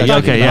 Oh, That's what I'm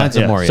talking okay, about. yeah, Mines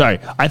of yeah. Moria. Sorry,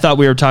 I thought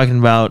we were talking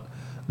about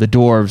the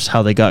dwarves,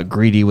 how they got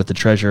greedy with the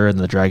treasure, and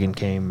the dragon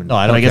came. And, No,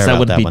 I but don't guess care that about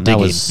wouldn't that be one. digging.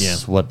 That was yeah.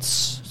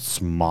 what's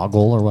Smoggle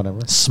or whatever.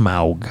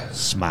 Smaug.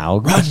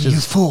 Smaug. Run, you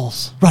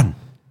fools. Run,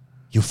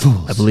 you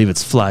fools. I believe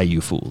it's fly, you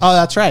fools. Oh,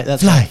 that's right.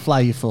 That's Fly. right. Fly,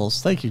 you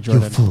fools. Thank you, you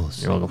Jordan.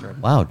 fools. You're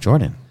welcome. Wow,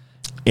 Jordan.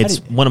 It's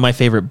one of my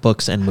favorite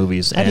books and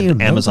movies, How do you and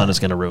know Amazon that? is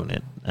going to ruin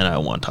it, and I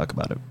don't want to talk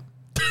about it.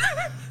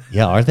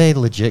 Yeah, are they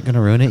legit going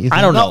to ruin it? You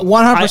I think? don't know.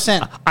 No,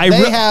 100%. I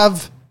They re-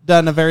 have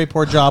done a very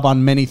poor job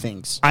on many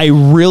things. I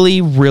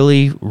really,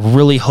 really,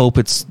 really hope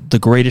it's the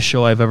greatest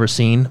show I've ever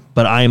seen,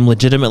 but I am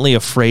legitimately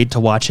afraid to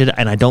watch it,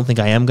 and I don't think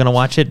I am going to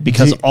watch it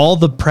because all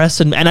the press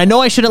and I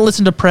know I shouldn't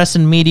listen to press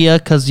and media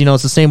because, you know,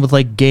 it's the same with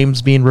like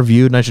games being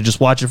reviewed, and I should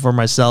just watch it for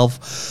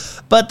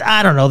myself. But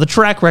I don't know. The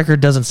track record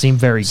doesn't seem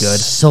very good.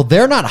 So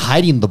they're not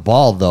hiding the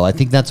ball, though. I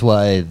think that's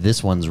why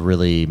this one's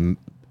really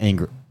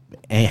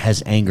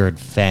has angered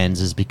fans,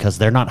 is because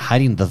they're not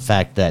hiding the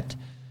fact that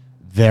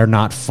they're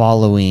not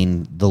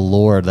following the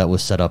lore that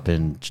was set up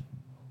in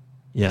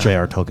Yeah.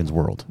 J.R. Tolkien's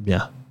world.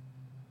 Yeah.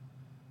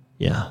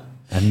 Yeah.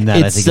 And that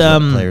I think is what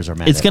players are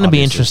mad It's at, going to be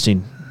obviously.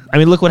 interesting. I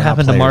mean, look what Well, not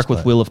happened to players, Mark with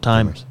but Wheel of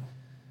Time. gamers.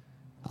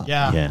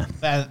 Yeah.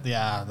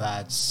 Yeah.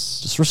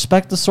 That's. Just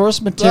respect the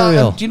source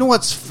material. Do you know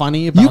what's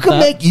funny about You can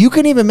that? you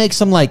can even make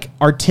some like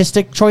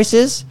artistic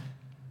choices,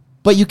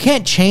 but you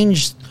can't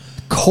change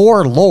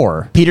core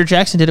lore. Peter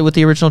Jackson did it with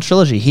the original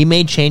trilogy. He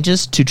made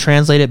changes to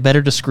translate it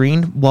better to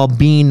screen while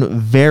being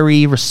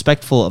very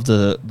respectful of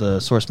the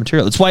source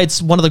material. That's why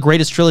it's one of the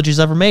greatest trilogies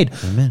ever made.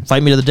 Amen.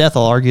 Fight me to the death.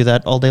 I'll argue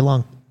that all day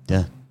long.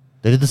 Yeah,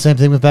 they did the same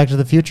thing with Back to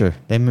the Future.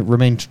 They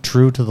remained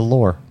true to the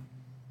lore.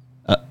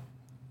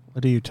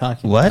 What are you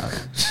talking What?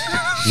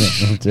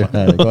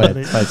 about? Go ahead.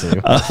 I see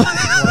you.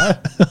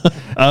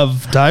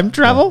 Of time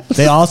travel?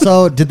 They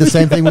also did the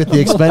same thing with the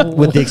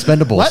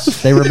Expendables. What?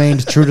 They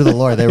remained true to the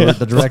lore. They were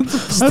the direct.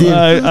 Steve,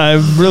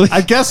 I'm really.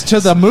 I guess to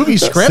the movie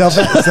script.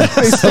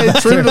 they stayed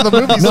true to the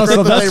movie no,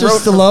 script that they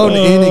Sylvester wrote. Stallone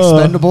in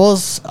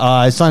Expendables.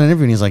 I saw an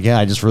interview and he's like, "Yeah,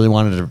 I just really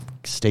wanted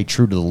to stay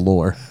true to the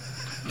lore."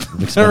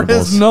 of There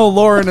is Expendables. no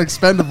lore in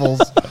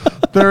Expendables.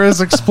 There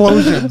is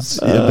explosions.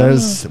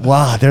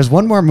 Yeah, there's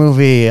one more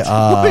movie. What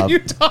are you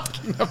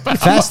talking about?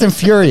 Fast and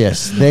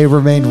Furious. They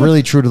remained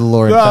really true to the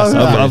lore in Fast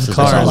and Furious. of It's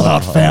cars. all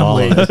about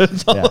family.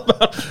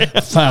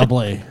 Yeah.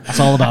 Family. It's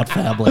all about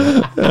family.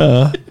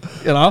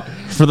 You know?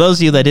 For those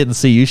of you that didn't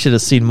see, you should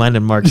have seen mine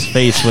and Mark's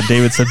face when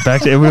David said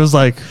back to it. Was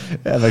like,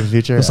 Yeah, Back to the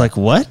Future. it was like,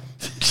 what?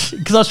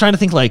 Because I was trying to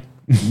think like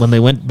when they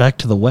went back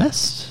to the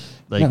West,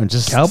 like No,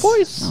 just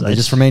cowboys. No, they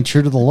just remained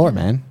true to the lore,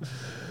 man.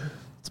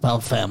 It's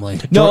about family.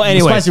 No,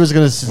 anyway. Spicy was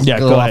going to Yeah,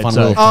 go go off ahead, on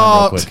sorry. Wheel of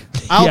Time real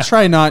quick. I'll Yeah.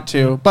 try not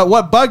to. But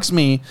what bugs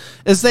me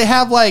is they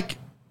have like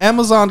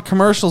Amazon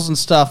commercials and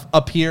stuff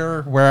up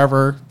here,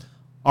 wherever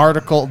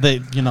article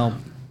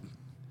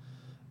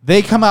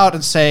they come out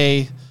and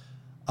say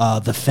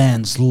the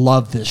fans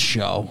love this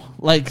show.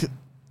 Like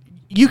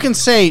you can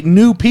say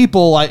new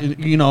people,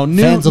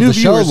 new Fans of new the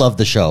show viewers. love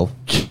the show.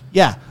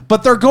 Yeah,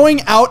 but they're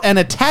going out and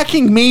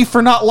attacking me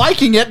for not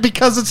liking it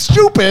because it's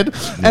stupid.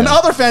 And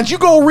other fans, you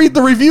go read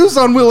the reviews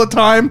on Wheel of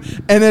Time,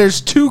 and there's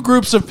two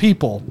groups of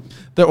people.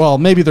 That, well,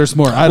 maybe there's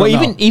more. I don't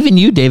know. even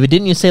you, David,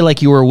 didn't you say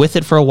like you were with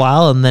it for a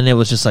while and then it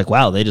was just like,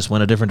 wow, they just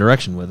went a different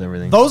direction with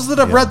everything? Those that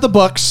have read the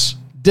books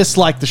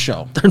dislike the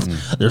show.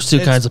 There's two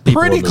kinds of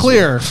people. Pretty in this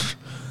clear.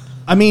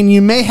 I mean,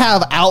 you may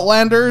have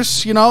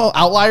outlanders,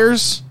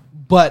 outliers,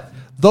 but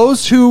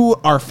those who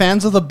are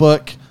fans of the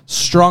book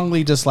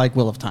strongly dislike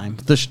Wheel of Time,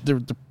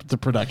 the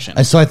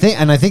production. So I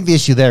think the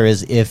issue there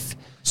is if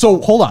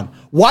So hold on.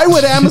 Why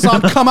would Amazon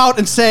come out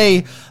and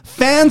say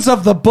fans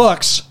of the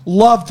books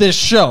love this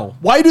show?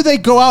 Why do they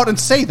go out and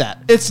say that?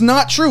 It's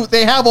not true.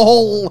 They have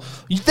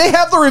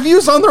the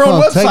reviews on their own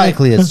well, website.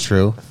 technically it's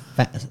true.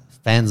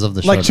 Fans of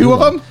the show, Like two do of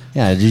love- them?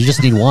 Yeah, you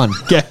just need one.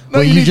 Yeah. No,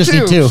 Well, you you need just two.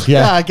 need two. Yeah,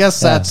 Yeah, I guess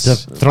that's- to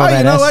throw Oh, that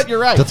you know S, what? You're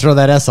right. To throw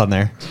that S on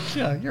there.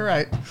 Yeah, you're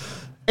right.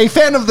 A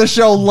fan of the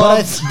show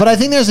loves. But I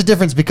think there's a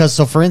difference because,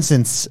 so for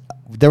instance,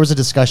 there was a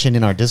discussion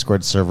in our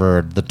Discord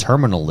server, the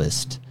Terminal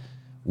List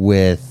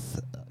with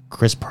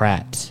Chris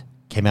Pratt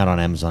came out on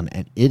Amazon,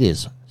 and it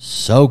is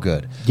so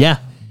good. Yeah.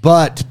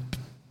 But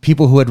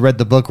people who had read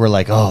the book were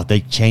like, "Oh,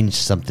 they changed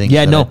something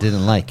Yeah, that no, I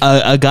didn't like."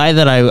 A guy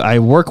that I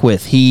work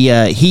with, he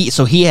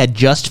had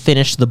just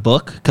finished the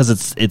book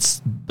because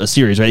it's a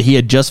series, right? He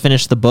had just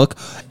finished the book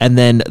and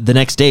then the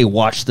next day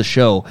watched the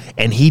show,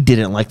 and he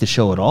didn't like the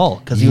show at all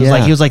because he was Yeah.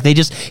 like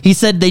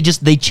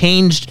they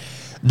changed,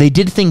 they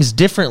did things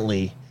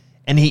differently.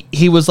 And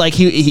he was like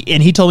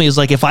he told me, he was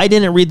like, if I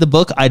didn't read the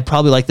book, I'd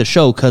probably like the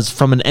show because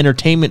from an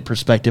entertainment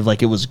perspective,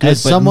 like it was good.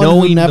 As but someone who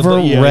knowing never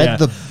read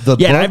the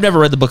book, and I've never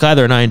read the book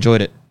either, and I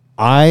enjoyed it.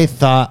 I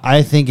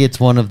think it's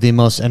one of the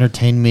most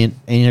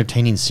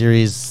entertaining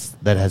series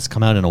that has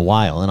come out in a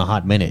while, in a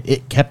hot minute.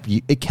 It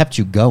kept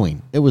you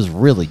going. It was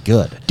really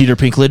good. Dieter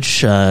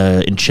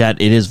Pinklage in chat.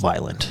 It is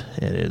violent.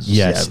 It is.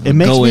 Yes, yeah,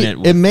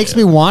 it makes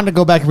me want to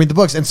go back and read the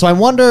books. And so I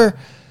wonder.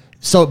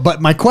 So, but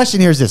my question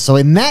here is this: so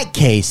in that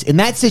case, in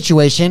that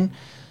situation,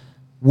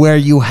 where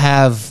you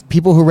have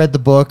people who read the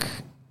book,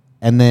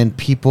 and then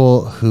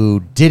people who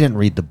didn't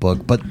read the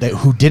book, but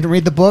who didn't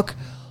read the book,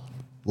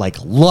 like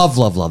love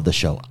the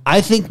show.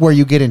 I think where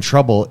you get in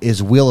trouble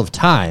is Wheel of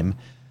Time,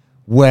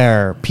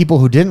 where people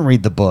who didn't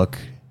read the book,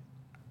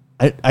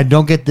 I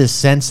don't get this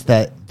sense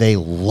that they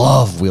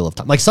love Wheel of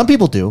Time. Like some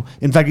people do.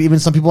 In fact, even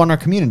some people in our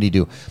community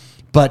do.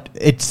 But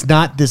it's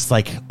not this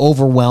like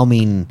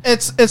overwhelming.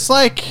 It's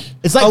like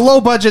a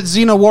low budget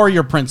Xena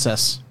Warrior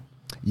Princess.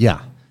 Yeah.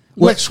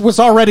 Which was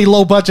already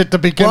low budget to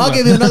begin with. I'll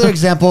give you another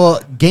example.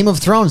 Game of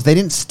Thrones, they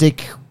didn't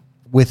stick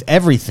with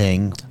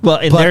everything. Well,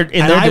 in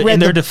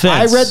their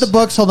defense, I read the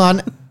books, hold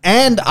on,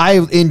 and I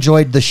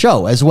enjoyed the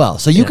show as well.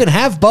 So you can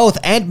have both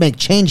and make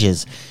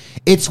changes.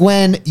 It's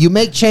when you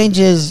make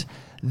changes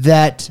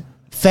that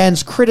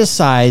fans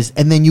criticize,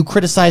 and then you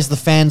criticize the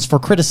fans for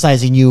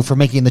criticizing you for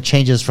making the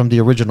changes from the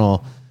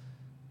original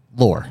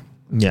lore.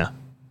 Yeah.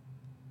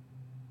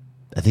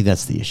 I think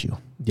that's the issue.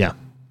 Yeah.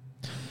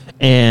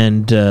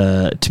 And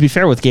to be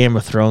fair with Game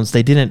of Thrones,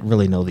 they didn't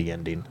really know the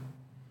ending.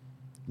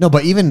 No,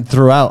 but even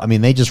throughout, I mean,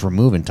 they just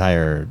remove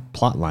entire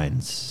plot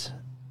lines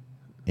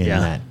in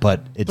that. But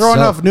it's throw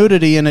enough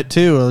nudity in it,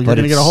 too. You're going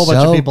to get a whole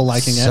bunch of people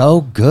liking it.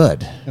 So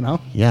good. You know?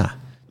 Yeah.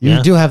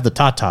 You do have the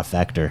Tata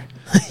factor.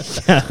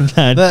 You kind of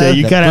have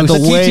to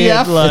weigh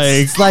it,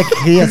 it's like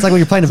when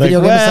you're playing a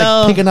video game. It's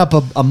like picking up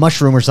a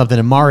mushroom or something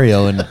in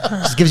Mario, and it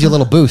just gives you a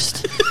little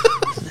boost.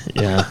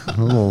 Yeah,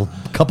 a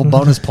couple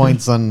bonus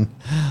points on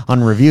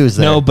reviews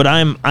there. No, but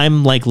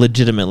I'm like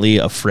legitimately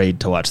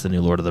afraid to watch the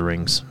new Lord of the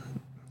Rings.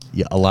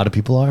 Yeah, a lot of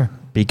people are,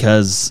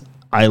 because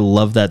I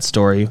love that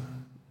story.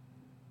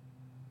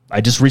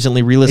 I just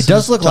recently re-listened. It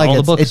does look to like all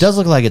the books. It does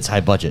look like it's high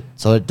budget,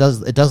 so it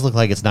does look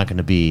like it's not going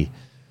to be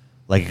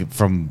like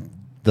from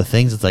the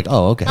things. It's like,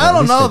 oh, okay. I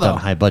don't know though.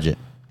 High budget.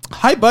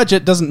 High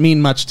budget doesn't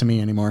mean much to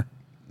me anymore,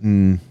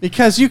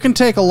 because you can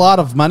take a lot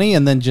of money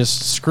and then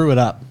just screw it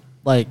up.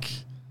 Like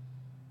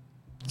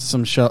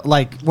some show,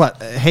 like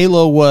what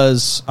Halo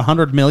was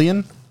 $100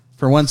 million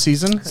for one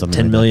season,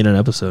 $10 million an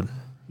episode.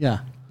 Yeah,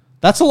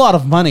 that's a lot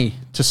of money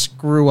to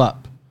screw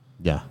up.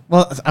 Yeah.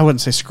 Well, I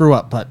wouldn't say screw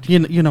up, but you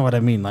know what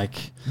I mean. Like,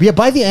 yeah,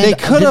 by the end, they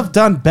could have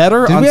done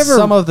better on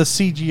some of the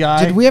CGI.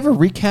 Did we ever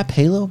recap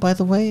Halo? By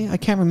the way, I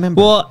can't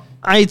remember. Well,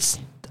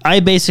 I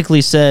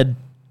basically said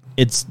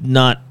it's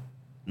not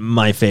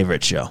my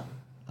favorite show.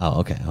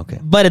 Oh, okay.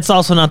 But it's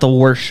also not the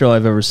worst show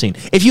I've ever seen.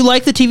 If you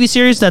like the TV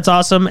series, that's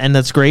awesome and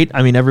that's great.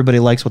 I mean, everybody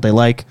likes what they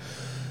like.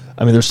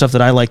 I mean, there's stuff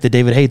that I like that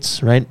David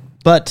hates, right?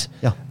 But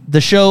the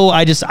show,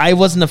 I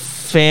wasn't a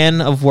fan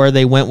of where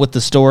they went with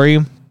the story,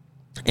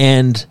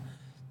 and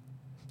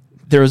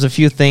there was a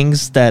few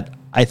things that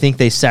I think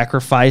they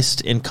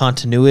sacrificed in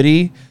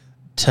continuity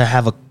to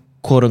have a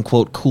quote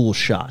unquote cool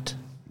shot.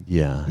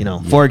 Yeah.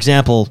 For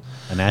example,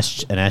 an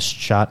ass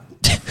shot.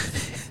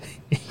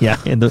 Yeah.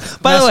 By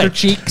the way,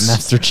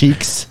 Master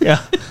Cheeks.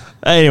 Yeah.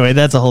 Anyway,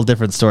 that's a whole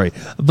different story.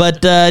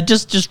 But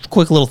just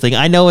quick little thing.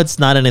 I know it's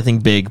not anything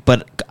big,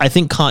 but I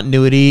think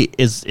continuity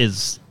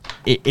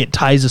it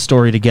ties a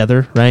story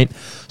together, right?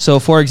 So,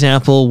 for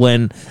example,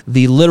 when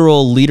the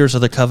literal leaders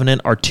of the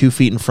Covenant are 2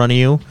 feet in front of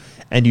you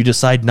and you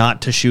decide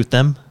not to shoot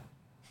them,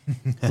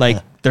 like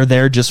they're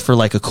there just for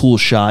like a cool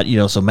shot,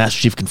 so Master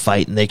Chief can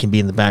fight and they can be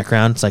in the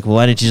background. It's like, well,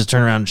 why didn't you just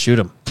turn around and shoot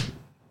him?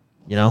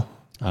 I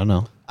don't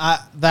know.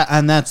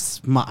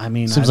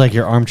 Seems like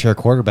you're armchair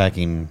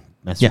quarterbacking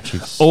Master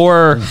Chiefs.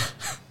 Or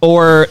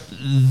they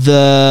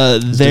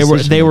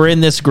were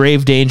in this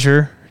grave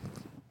danger.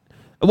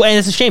 Well, and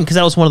it's a shame because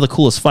that was one of the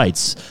coolest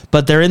fights.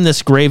 But they're in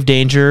this grave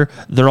danger.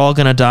 They're all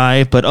going to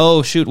die. But,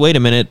 oh, shoot, wait a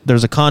minute.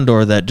 There's a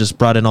condor that just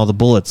brought in all the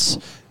bullets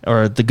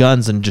or the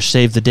guns and just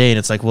saved the day. And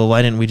it's like, well,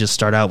 why didn't we just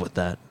start out with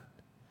that?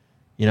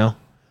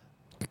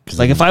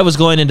 Like if I was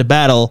going into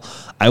battle,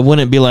 I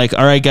wouldn't be like,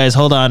 all right, guys,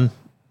 hold on.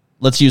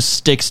 Let's use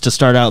sticks to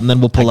start out and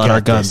then we'll pull out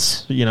our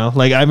guns.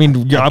 Like, I mean,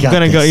 I'm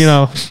going to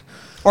go,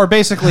 Or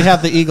basically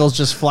have the Eagles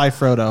just fly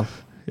Frodo.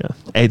 Yeah.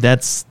 Hey,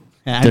 that's...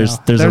 Yeah,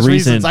 there's a reason.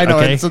 Reasons. I know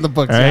it's in the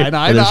books. Right?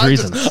 Yeah, I know. There's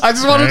reasons. I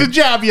just wanted to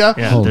jab you.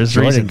 Yeah, there's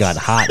Jordan reasons. got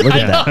hot. Look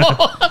at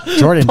that.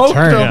 Jordan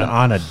turned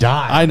on a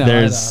dime. I know.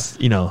 There's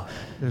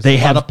they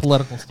have a lot of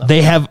political stuff.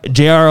 They have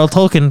J.R.R.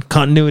 Tolkien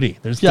continuity.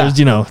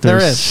 There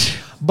is.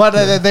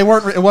 But they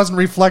weren't. It wasn't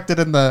reflected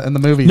in the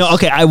movies. No,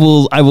 okay. I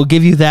will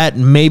give you that.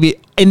 Maybe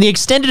in the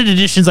extended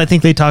editions, I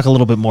think they talk a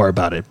little bit more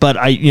about it. But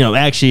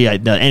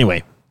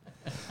anyway,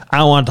 I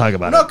don't want to talk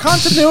about it. No,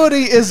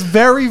 continuity is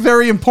very,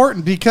 very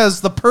important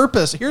because the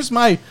purpose.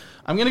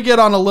 I'm going to get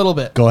on a little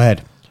bit. Go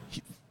ahead.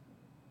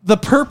 The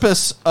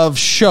purpose of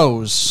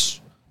shows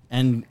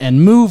and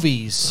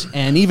movies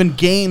and even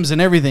games and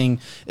everything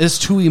is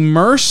to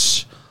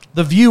immerse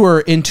the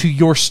viewer into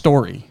your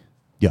story.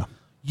 Yeah.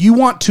 You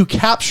want to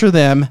capture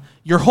them.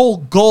 Your whole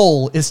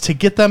goal is to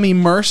get them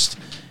immersed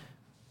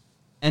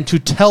and to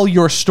tell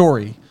your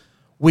story.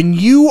 When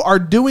you are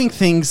doing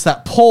things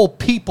that pull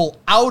people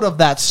out of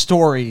that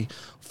story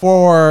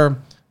for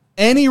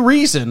any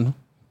reason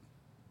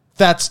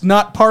that's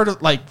not part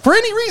of, like, for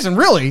any reason,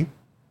 really,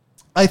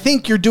 I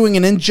think you're doing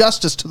an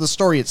injustice to the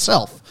story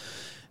itself.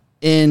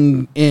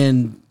 In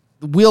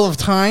Wheel of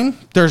Time,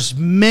 there's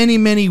many,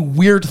 many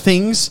weird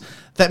things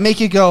that make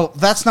you go,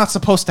 that's not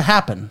supposed to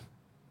happen.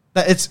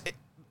 That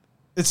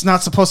it's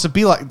not supposed to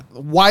be like,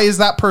 why is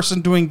that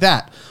person doing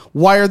that?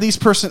 Why are these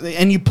person,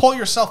 and you pull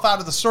yourself out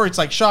of the story. It's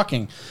like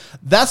shocking.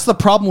 That's the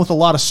problem with a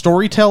lot of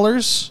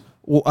storytellers,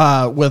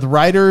 with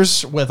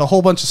writers, with a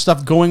whole bunch of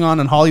stuff going on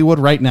in Hollywood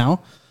right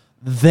now.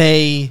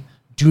 They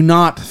do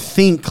not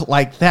think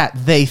like that.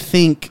 They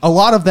think, a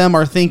lot of them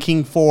are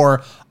thinking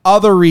for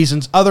other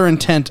reasons, other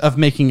intent of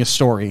making a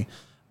story.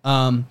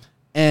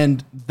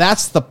 And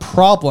that's the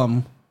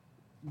problem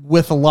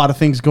with a lot of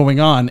things going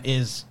on,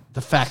 is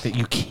the fact that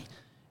you can't,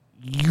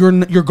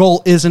 your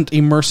goal isn't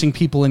immersing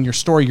people in your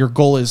story. Your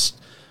goal is,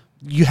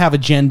 you have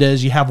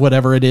agendas, you have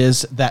whatever it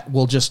is that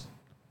will just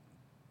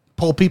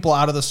pull people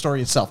out of the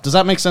story itself. Does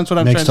that make sense what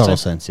I'm trying to say? Makes total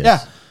sense, yes.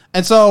 Yeah.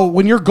 And so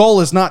when your goal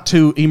is not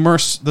to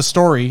immerse the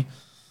story,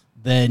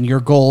 then your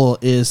goal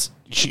is,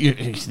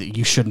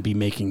 you shouldn't be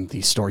making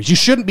these stories. You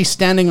shouldn't be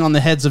standing on the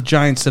heads of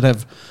giants that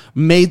have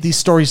made these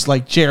stories,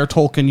 like J.R.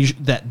 Tolkien,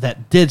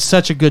 that did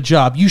such a good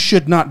job. You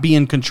should not be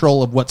in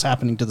control of what's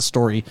happening to the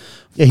story.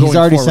 Yeah, he's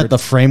already set the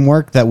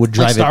framework that would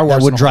drive Star Wars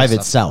that would and all drive that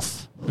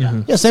itself.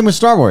 Yeah, same with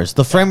Star Wars.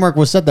 The framework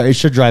was set there; it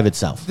should drive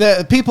itself.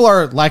 The people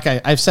are, like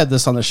I've said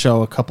this on the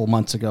show a couple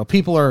months ago.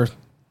 People are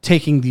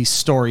taking these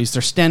stories,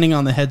 they're standing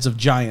on the heads of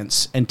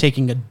giants and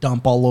taking a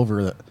dump all over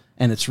it,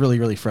 and it's really,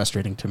 really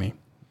frustrating to me.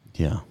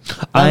 Yeah,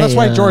 And that's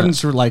why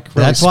Jordan's really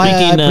that's why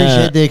I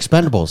appreciate the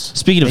Expendables.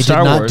 Speaking of They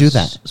Star did not Wars, do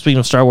that. Speaking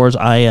of Star Wars,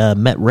 I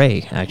met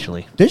Ray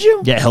actually. Did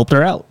you? Yeah, helped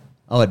her out.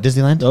 Oh, at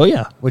Disneyland. Oh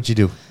yeah. What'd you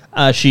do?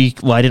 I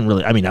didn't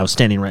really. I mean, I was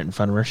standing right in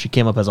front of her. She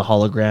came up as a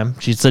hologram.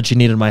 She said she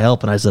needed my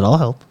help, and I said, "I'll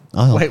help."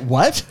 I'll help. Wait,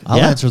 what? I'll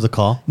Yeah. answer the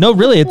call. No,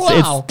 really,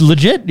 Wow. it's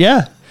legit.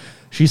 Yeah.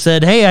 She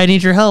said, "Hey, I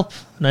need your help,"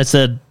 and I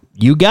said,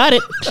 "You got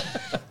it."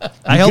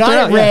 I helped got her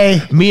it, out. Ray.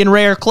 Yeah. Me and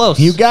Ray are close.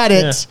 You got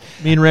it.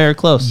 Yeah. Me and Ray are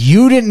close.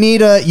 You didn't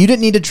need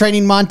a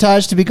training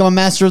montage to become a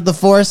master of the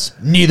Force.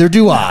 Neither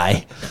do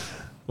I.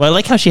 Well, I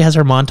like how she has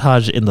her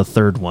montage in the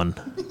third one.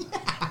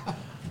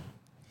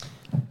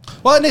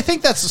 Well, and I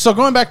think that's, so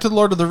going back to the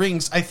Lord of the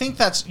Rings, I think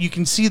that's, you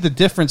can see the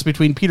difference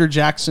between Peter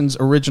Jackson's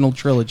original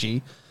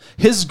trilogy.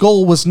 His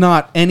goal was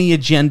not any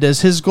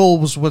agendas. His goal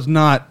was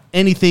not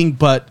anything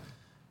but,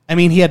 I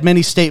mean, he had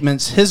many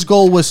statements. His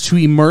goal was to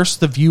immerse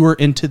the viewer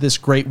into this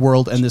great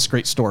world and this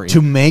great story.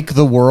 To make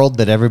the world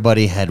that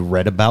everybody had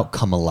read about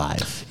come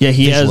alive. Yeah,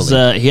 he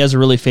visually. has a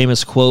really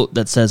famous quote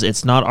that says,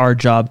 "It's not our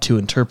job to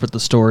interpret the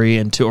story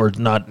or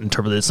not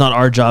interpret it. It's not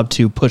our job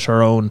to push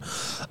our own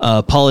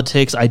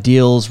politics,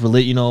 ideals,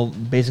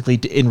 basically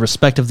in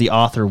respect of the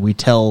author, we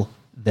tell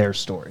their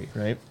story,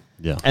 right?"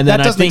 Yeah. And then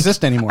That doesn't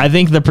exist anymore. I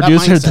think the That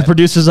mindset.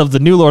 producers of the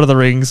new Lord of the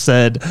Rings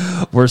said,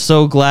 "We're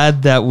so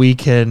glad that we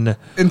can."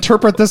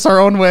 Interpret this our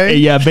own way.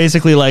 Yeah,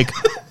 basically like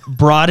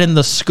broaden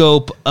the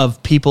scope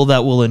of people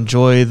that will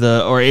enjoy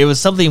or it was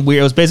something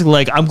weird. It was basically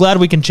like, I'm glad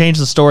we can change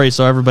the story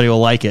so everybody will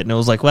like it. And it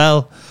was like,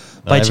 well,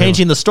 by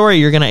changing the story,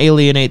 you're going to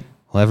alienate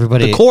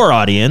everybody the core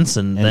audience.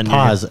 And then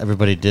pause.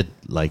 Everybody did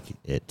like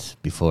it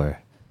before.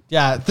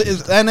 Yeah,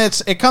 and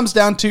it comes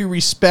down to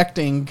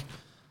respecting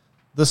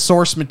the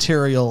source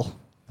material,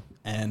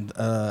 and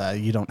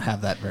you don't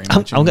have that very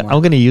much I'm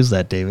anymore. going to use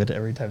that, David,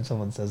 every time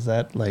someone says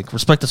that. Like,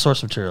 respect the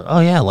source material. Oh,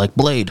 yeah, like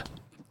Blade.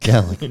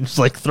 Yeah, like Just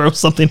like throw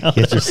something out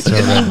you there. just throw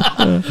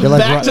them. You're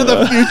like Back to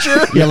the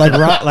Future. Yeah,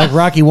 like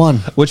Rocky 1.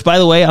 Which, by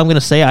the way, I'm going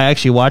to say I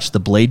actually watched the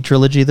Blade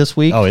trilogy this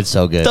week. Oh, it's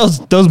so good.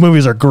 Those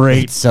movies are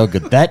great. It's so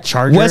good. That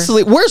Charger.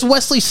 Where's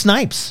Wesley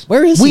Snipes?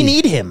 Where is we he?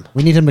 need him.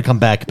 We need him to come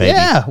back, baby.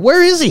 Yeah,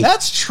 where is he?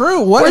 That's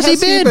true. What Where's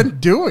has he he been? been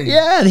doing?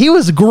 Yeah, he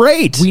was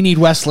great. We need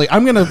Wesley.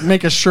 I'm going to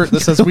make a shirt that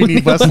says we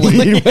need Wesley.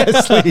 We need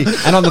Wesley.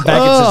 And on the back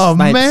Oh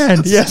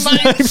it says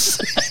Snipes.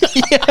 man,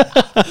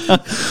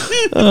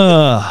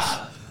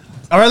 Yes.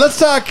 All right, let's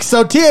talk.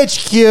 So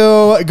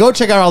THQ, go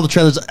check out all the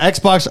trailers.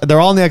 Xbox, they're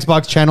all on the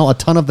Xbox channel. A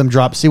ton of them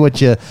drop. See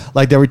what you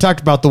like there. We talked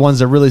about the ones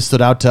that really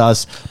stood out to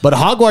us. But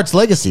Hogwarts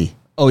Legacy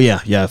Oh yeah,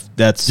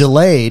 that's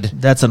delayed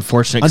that's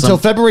unfortunate. until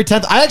February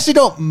 10th. I actually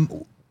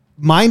don't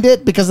mind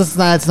it because it's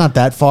not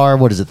that far.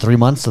 What is it? 3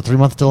 months? A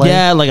 3-month delay?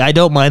 yeah, like I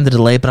don't mind the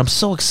delay, but I'm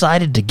so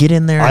excited to get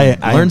in there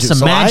and I learn do. some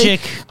So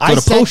magic. I Go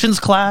to said- potions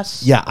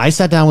class. Yeah, I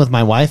sat down with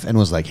my wife and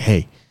was like,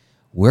 "Hey,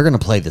 we're gonna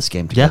play this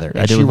game together." I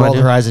And did she with mine, rolled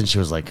too. her eyes and she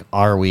was like,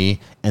 "Are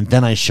we?" And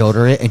then I showed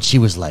her it and she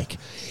was like,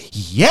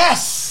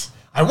 "Yes,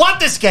 I want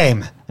this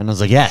game." And I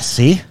was like, "Yes,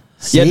 see."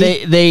 Yeah,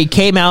 they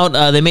came out.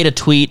 They made a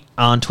tweet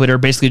on Twitter,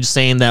 basically just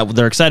saying that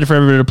they're excited for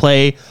everybody to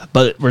play,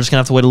 but we're just gonna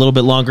have to wait a little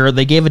bit longer.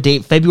 They gave a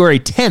date, February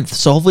 10th.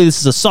 So hopefully this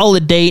is a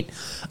solid date.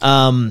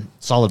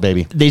 Solid,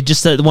 baby. They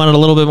just wanted a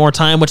little bit more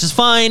time, which is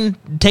fine.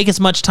 Take as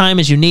much time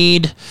as you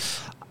need.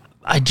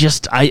 I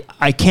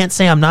can't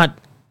say I'm not.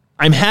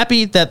 I'm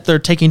happy that they're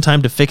taking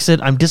time to fix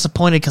it. I'm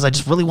disappointed because I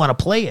just really want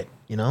to play it.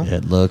 You know,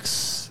 It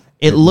looks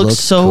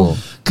so cool.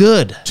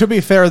 good. To be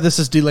fair, this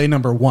is delay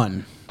number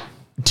 1.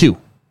 2.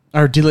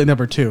 Or delay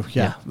number 2,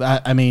 yeah.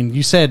 I mean,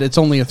 you said it's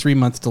only a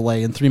 3-month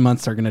delay. In 3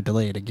 months, they're going to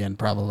delay it again,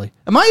 probably.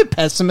 Am I a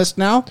pessimist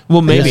now?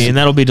 Well, maybe, and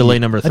that'll be delay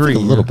number I 3.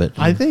 think a little bit.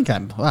 I think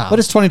I'm. Wow. But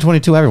it's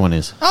 2022. Everyone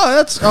is. Oh,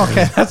 that's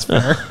okay. That's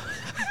fair.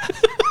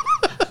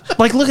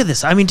 Like, look at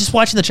this. I mean, just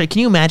watching the trailer.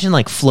 Can you imagine,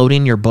 like,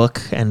 floating your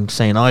book and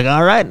saying, oh, like,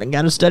 all right, I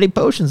got to study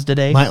potions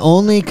today.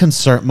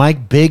 My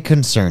big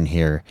concern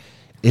here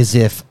is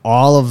if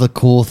all of the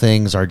cool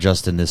things are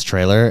just in this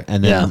trailer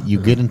and then you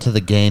get into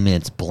the game and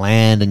it's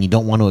bland and you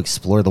don't want to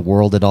explore the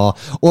world at all.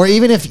 Or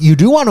even if you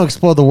do want to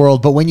explore the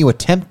world, but when you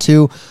attempt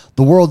to,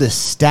 the world is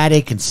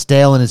static and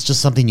stale and it's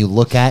just something you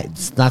look at.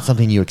 It's not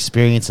something you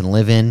experience and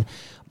live in.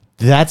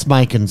 That's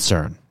my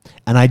concern.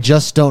 And I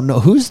just don't know.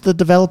 Who's the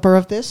developer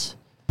of this?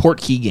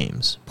 Portkey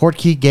Games.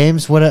 Portkey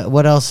Games.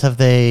 What else have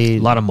they A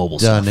lot of mobile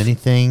done? stuff.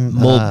 Anything?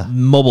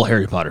 Mobile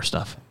Harry Potter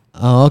stuff.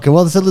 Oh, okay.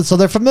 Well, so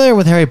they're familiar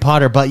with Harry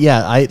Potter, but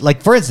yeah,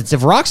 for instance,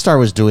 if Rockstar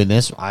was doing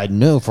this, I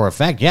know for a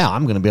fact,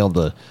 I'm going to be able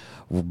to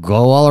go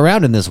all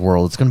around in this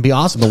world. It's going to be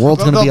awesome. The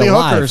world's going to be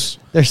alive. Hookers.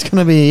 There's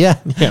going to be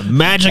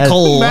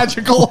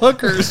magical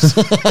hookers.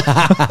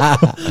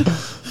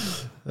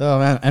 Oh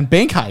man, and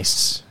bank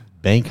heists.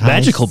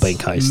 Magical bank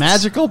heists.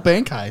 Magical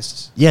bank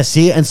heists. Yeah,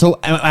 see, and so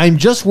I'm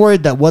just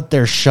worried that what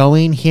they're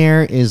showing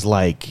here is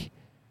like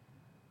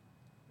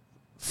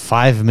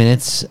 5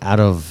 minutes out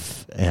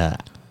of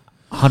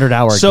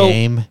 100-hour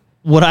game.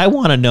 What I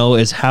want to know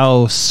is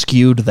how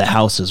skewed the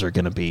houses are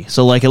going to be.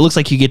 So, like, it looks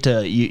like you get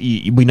to.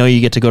 We know you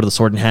get to go to the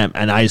Sword and Ham,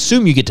 and I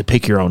assume you get to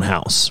pick your own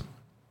house.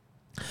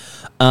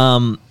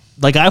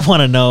 Like, I want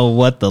to know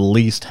what the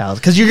least house,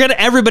 because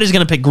everybody's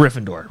gonna pick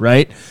Gryffindor,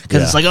 right?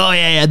 Because it's like, oh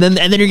yeah, and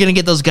then you're gonna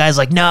get those guys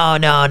like, no,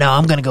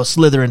 I'm gonna go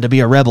Slytherin to be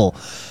a rebel.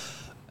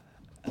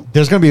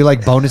 There's going to be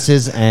like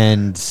bonuses,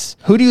 and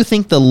Who do you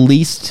think the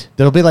least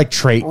there'll be like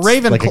traits.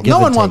 Ravenclaw. Like a give No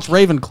and one take. wants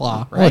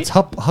Ravenclaw, Oh, right? it's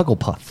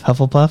Hugglepuff.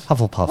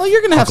 Hufflepuff? Well,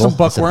 you're gonna have some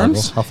Huggle. I said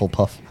bookworms. Huggle.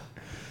 Hufflepuff.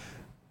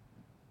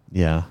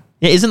 Yeah.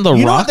 Yeah, isn't the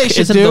You know what Rock? they should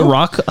Isn't do? the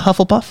Rock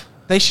Hufflepuff?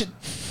 They should.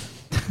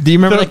 Do you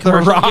remember The that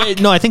commercial? Rock? Yeah,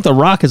 no, I think the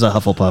Rock is a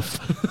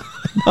Hufflepuff.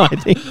 No, I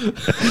think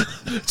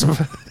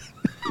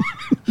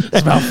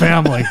It's about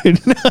family.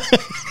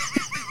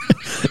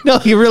 no,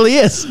 he really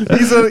is. He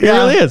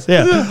really is.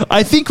 Yeah,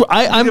 I think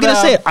I'm Look gonna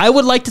it say up. it. I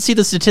would like to see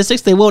the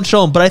statistics. They won't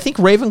show them, but I think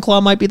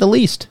Ravenclaw might be the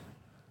least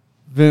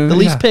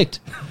least picked.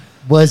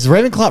 Was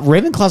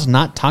Ravenclaw's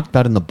not talked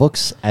about in the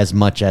books as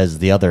much as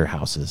the other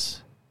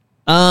houses?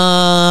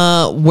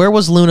 Where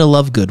was Luna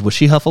Lovegood? Was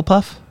she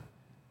Hufflepuff?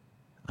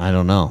 I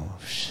don't know.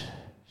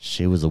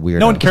 She was a weird.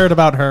 No one cared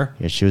about her.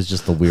 Yeah, she was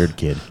just the weird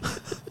kid.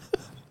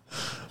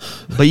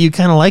 But you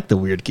kind of like the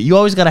weird kid. You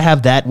always got to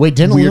have that. Wait,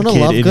 didn't weird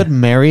Luna kid in- Lovegood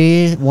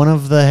marry one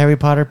of the Harry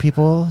Potter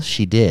people?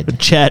 She did.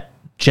 Chat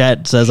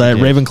says did.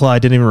 Ravenclaw. I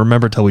didn't even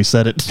remember till we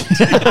said it.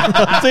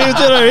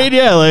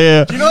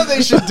 Yeah. You know what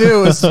they should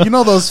do is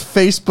those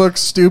Facebook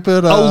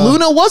stupid. Oh,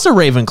 Luna was a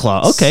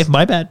Ravenclaw. Okay,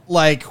 my bad.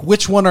 Like,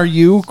 which one are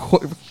you?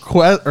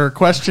 Or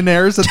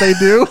questionnaires that they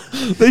do.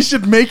 They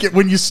should make it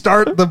when you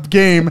start the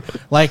game.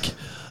 Like,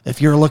 if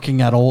you're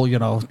looking at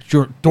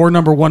door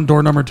number 1,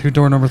 door number 2,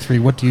 door number 3,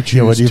 what do you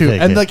choose? what do you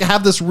pick? And like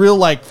have this real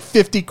like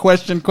 50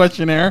 question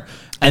questionnaire,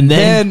 And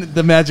then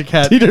the magic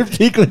hat. Peter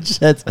Dinklage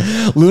says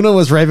Luna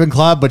was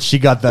Ravenclaw, but she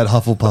got that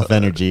Hufflepuff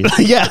energy.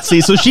 Yeah,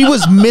 see, so she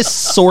was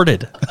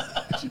missorted.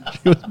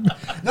 No,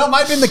 it might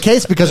have been the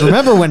case because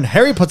remember when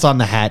Harry puts on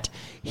the hat,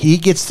 he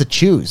gets to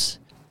choose.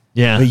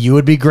 Yeah. But you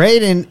would be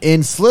great in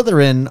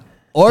Slytherin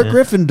or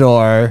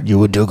Gryffindor. You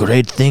would do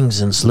great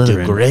things in Do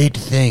Slytherin. great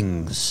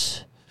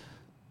things.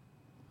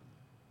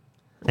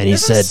 And he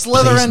Isn't said,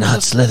 Slytherin please not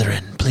just-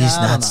 Slytherin. Please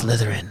I don't not know.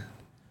 Tetherin.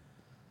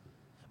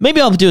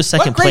 Maybe I'll do a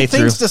second What great playthrough.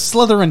 things does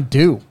Slytherin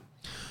do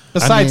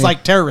besides mean,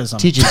 like terrorism?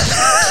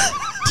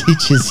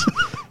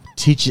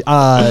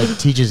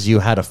 Teaches you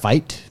how to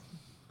fight.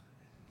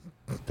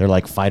 They're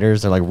like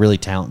fighters. They're like really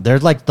talented. They're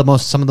like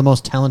some of the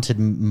most talented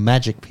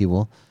magic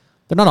people.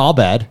 They're not all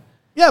bad.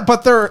 Yeah,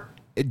 but they're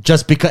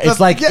Just because it's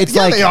like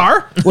yeah, they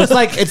are. Well,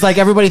 it's like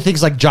everybody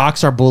thinks like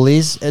jocks are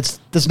bullies.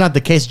 That's not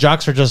the case.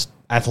 Jocks are just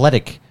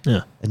athletic.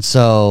 Yeah. And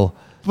so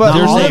But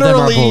not all of them are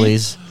literally-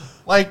 bullies.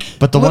 like.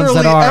 But the ones that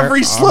literally are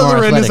every more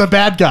Slytherin is athletic. a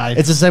bad guy.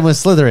 It's the same with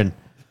Slytherin.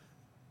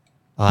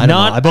 I don't know.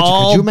 I Not bet you,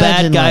 all could you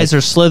bad imagine, guys like,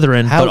 are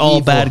Slytherin, how but all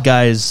evil- bad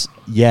guys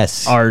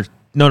Yes. are...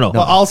 No.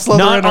 all Slytherin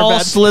Not are all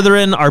bad-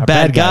 Slytherin are bad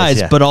bad guys, guys,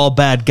 yeah. but all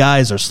bad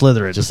guys are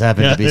Slytherin. just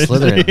happen to be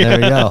Slytherin.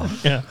 There we go.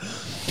 Yeah.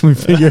 We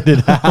figured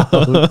it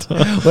out.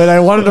 When I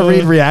wanted to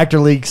read Reactor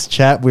League's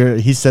chat, where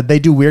he said they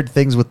do weird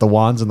things with the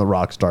wands in the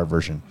Rockstar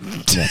version.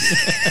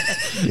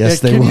 Yes, yes,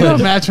 they can would. you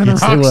imagine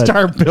Yes, they would.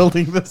 Rockstar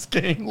building this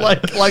game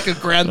like a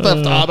Grand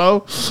Theft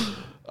Auto?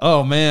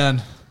 Oh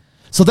man.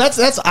 So that's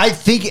I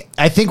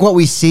think what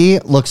we see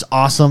looks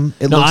awesome.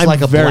 It looks I'm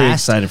like a very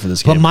blast. excited for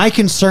this But game. my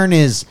concern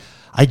is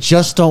I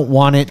just don't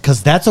want it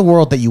because that's a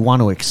world that you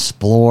want to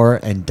explore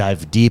and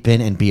dive deep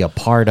in and be a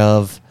part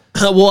of.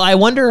 Well, I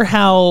wonder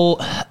how.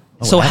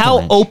 So how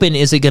Avalanche. open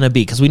is it going to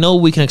be? Because we know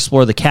we can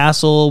explore the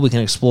castle, we can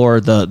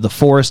explore the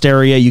forest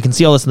area. You can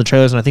see all this in the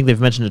trailers, and I think they've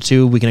mentioned it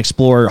too. We can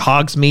explore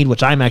Hogsmeade,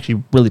 which I'm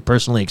actually really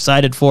personally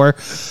excited for.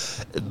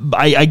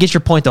 I get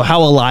your point though.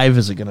 How alive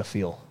is it going to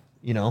feel?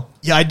 You know,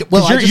 Yeah,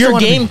 because your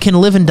game can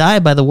live and die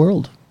by the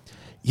world.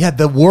 Yeah,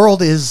 the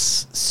world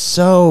is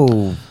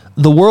so.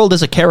 The world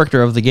is a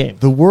character of the game.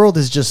 The world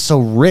is just so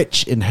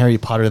rich in Harry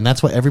Potter, and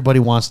that's what everybody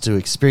wants to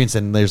experience.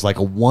 And there's like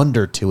a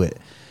wonder to it.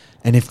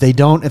 And if that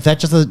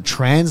just doesn't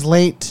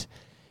translate,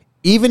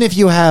 even if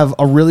you have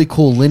a really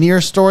cool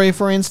linear story,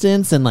 for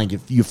instance, and like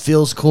if you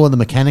feels cool and the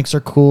mechanics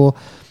are cool,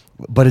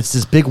 but it's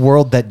this big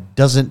world that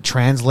doesn't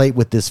translate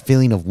with this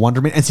feeling of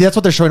wonderment. And see, that's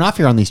what they're showing off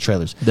here on these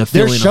trailers. The They're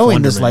feeling of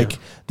showing this wonderment,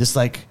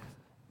 like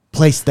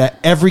place that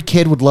every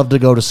kid would love to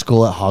go to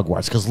school at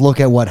Hogwarts because look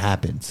at what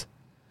happens.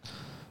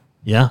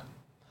 Yeah.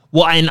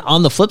 Well, and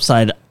on the flip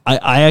side,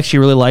 I actually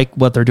really like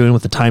what they're doing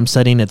with the time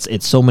setting.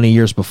 It's so many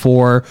years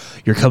before.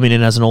 You're coming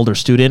in as an older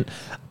student.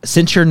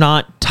 Since you're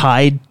not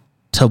tied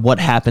to what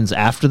happens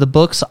after the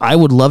books, I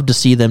would love to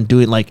see them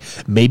doing like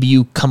maybe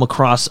you come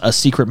across a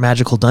secret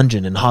magical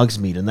dungeon in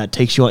Hogsmeade and that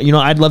takes you on. You know,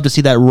 I'd love to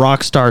see that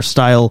Rockstar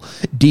style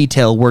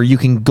detail where you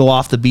can go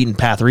off the beaten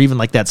path, or even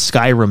like that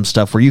Skyrim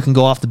stuff where you can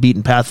go off the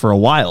beaten path for a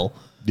while.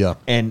 Yeah.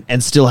 And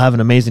still have an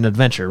amazing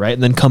adventure, right?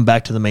 And then come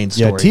back to the main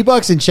story. Yeah,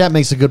 T-Bucks in chat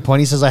makes a good point.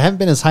 He says, I haven't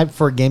been as hyped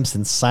for a game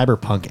since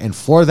Cyberpunk, and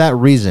for that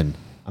reason,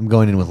 I'm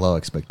going in with low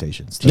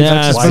expectations.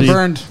 Yeah, It's been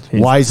burned.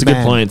 Wise It's a good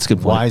man. point. It's a good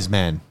point. Wise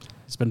man.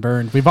 It's been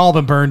burned. We've all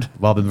been burned.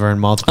 Well, been burned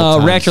multiple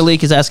times. Reactor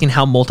Leak is asking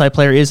how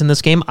multiplayer is in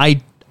this game.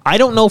 I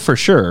don't know for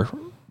sure,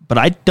 but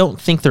I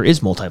don't think there is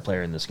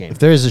multiplayer in this game. If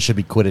there is, it should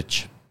be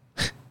Quidditch.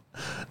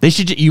 They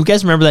should. You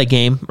guys remember that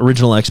game,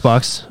 original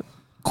Xbox,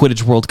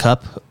 Quidditch World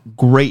Cup?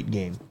 Great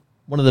game.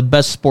 One of the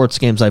best sports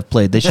games I've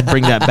played. They should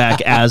bring that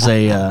back as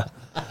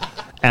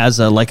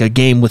a like a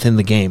game within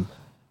the game.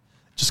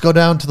 Just go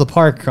down to the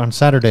park on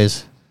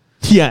Saturdays.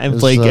 Yeah, and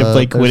play there's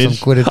Quidditch.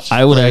 some Quidditch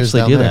I would players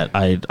actually do down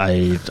that.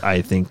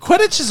 I think.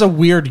 Quidditch is a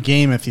weird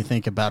game if you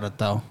think about it,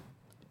 though.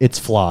 It's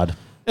flawed.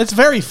 It's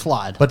very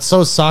flawed. But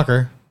so is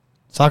soccer.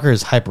 Soccer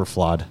is hyper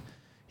flawed.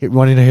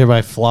 Wanting to hear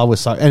my flaw with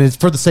soccer. And it's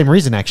for the same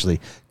reason,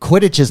 actually.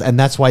 Quidditch is, and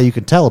that's why you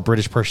can tell a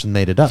British person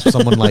made it up.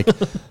 Someone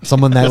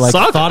that like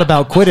Soccer. thought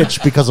about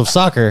Quidditch because of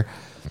soccer.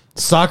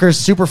 Soccer is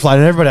super flawed,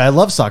 and everybody, I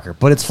love soccer,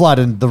 but it's flawed.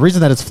 And the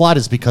reason that it's flawed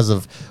is because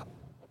of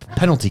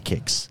penalty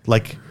kicks.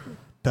 Like,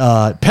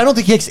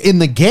 penalty kicks in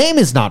the game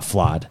is not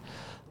flawed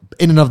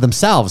in and of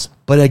themselves,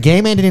 but a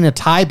game ending in a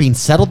tie being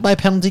settled by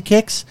penalty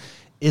kicks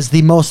is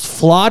the most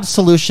flawed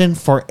solution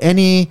for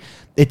any.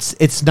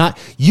 It's not.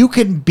 You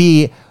can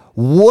be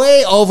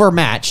way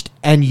overmatched,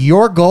 and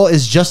your goal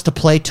is just to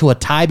play to a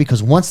tie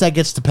because once that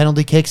gets to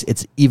penalty kicks,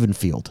 it's even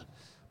field.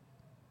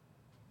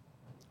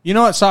 You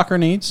know what soccer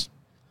needs?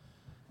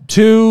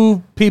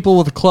 Two people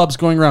with clubs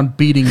going around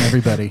beating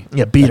everybody.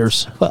 Yeah,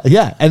 beaters. Well,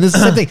 yeah, and this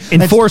is the same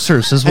thing.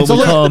 Enforcers is And what so we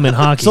look- call them in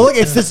hockey. So look,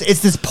 it's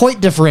this point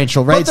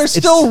differential, right? But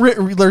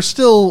there's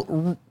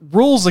still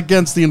rules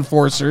against the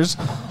enforcers.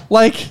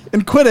 Like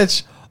in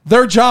Quidditch,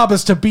 their job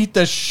is to beat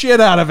the shit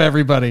out of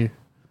everybody,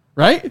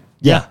 right?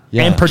 yeah,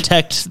 and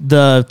protect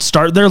the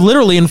start. They're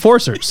literally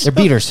enforcers. they're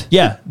beaters.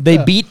 Yeah,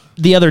 they beat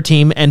the other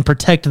team and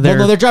protect their.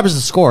 Well, no, their job is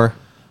to score.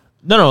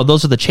 No,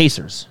 those are the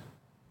chasers.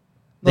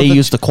 They the-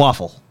 use the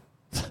quaffle.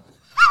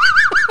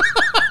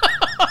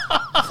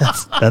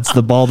 That's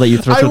the ball that you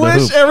throw I through the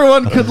wish hoop.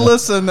 everyone could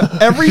listen.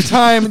 Every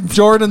time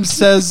Jordan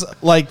says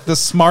like the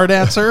smart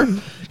answer,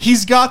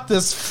 he's got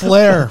this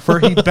flair where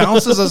he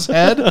bounces his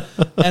head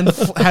and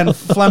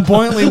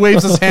flamboyantly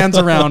waves his hands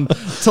around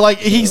to like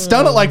he's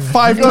done it like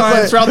 5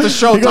 times throughout the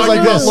show. He goes Talking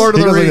like about this. Lord of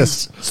He the goes like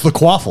Rings. this. It's the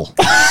quaffle.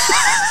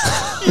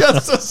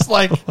 Yes, it's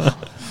like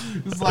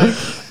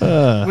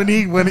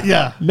when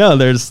yeah. No,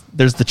 there's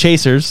the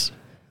chasers.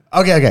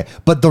 Okay.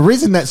 But the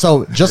reason that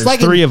just There's like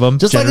 3 of them,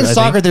 just like in generally, I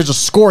soccer, think. there's a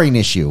scoring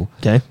issue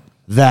Okay.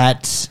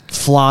 that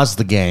flaws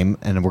the game,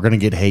 and we're gonna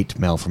get hate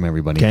mail from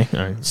everybody. Okay,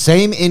 all right.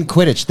 Same in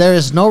Quidditch. There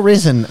is no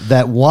reason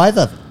that why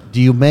do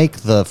you make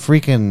the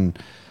freaking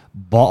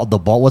ball? The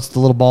ball. What's the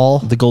little ball?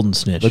 The golden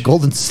snitch. The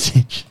golden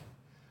snitch.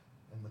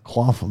 And the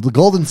quaffle. The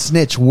golden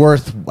snitch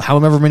worth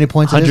however many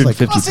points it is. Like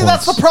 150 Well, see,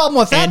 that's the problem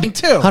with that thing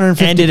too.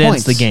 150 and it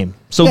points. ends the game.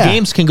 So Yeah.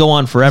 games can go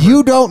on forever.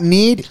 You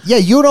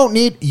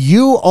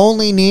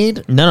only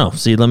need. No.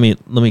 See, let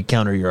me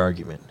counter your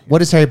argument.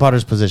 What is Harry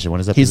Potter's position?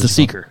 What is that? He's the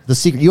position seeker. called? The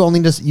seeker. You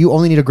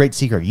only need a great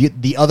seeker.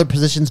 The other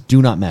positions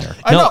do not matter.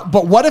 I No. know,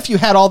 but what if you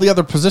had all the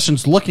other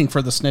positions looking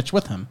for the snitch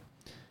with him?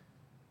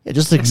 Yeah,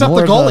 just Except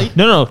ignore the goalie.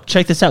 No,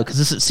 check this out because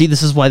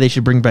this is why they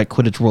should bring back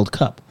Quidditch World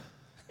Cup.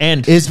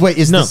 And Is no.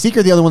 the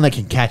Seeker the only one that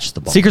can catch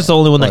the ball? Seeker's the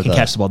only one that Or can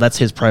catch the ball. That's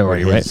his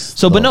priority, or right? his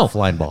So, but little no,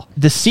 flying ball.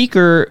 the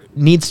Seeker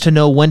needs to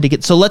know when to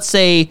get. So, let's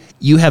say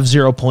you have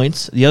 0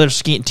 points. The other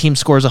team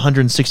scores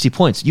 160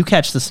 points. You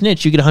catch the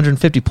snitch, you get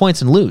 150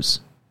 points and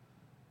lose.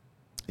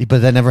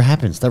 But that never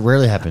happens. That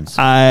rarely happens.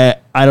 I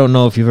don't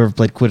know if you've ever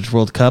played Quidditch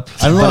World Cup.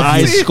 I don't know but if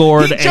I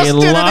scored He just a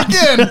did lot.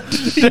 it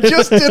again. He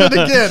just did it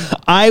again.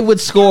 I would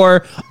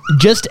score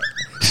just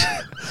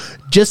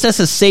as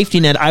a safety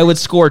net. I would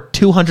score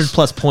 200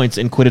 plus points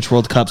in Quidditch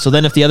World Cup. So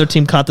then, if the other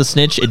team caught the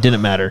snitch, it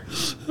didn't matter.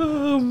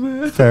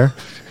 Fair.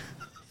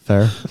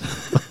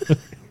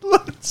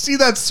 See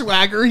that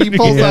swagger he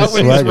pulls Yeah, out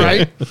when swagger. he's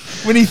right?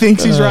 When he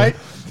thinks he's right?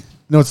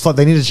 No, it's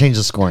they need to change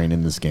the scoring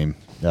in this game.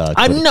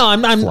 I'm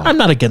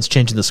not against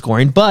changing the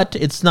scoring, but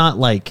it's not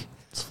like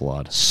It's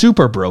flawed.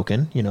 super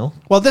broken, you know,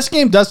 Well, this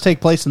game does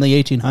take place in the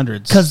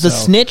 1800s. because the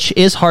so- snitch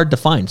is hard to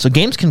find. So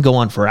games can go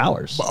on for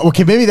hours.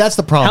 Okay, maybe that's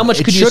the problem. How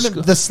much It could you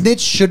shouldn't- sc- The snitch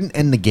shouldn't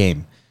end the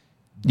game.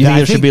 You think I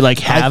there should be like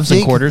I halves and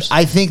think- quarters?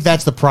 I think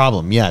that's the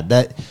problem. Yeah,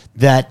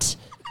 that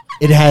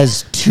it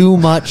has too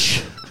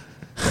much.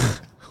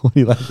 What do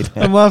you laughing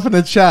at? I'm laughing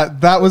at chat.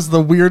 That was the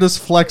weirdest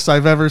flex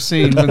I've ever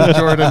seen when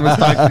Jordan was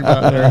talking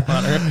about Harry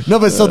Potter. No,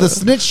 but so the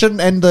snitch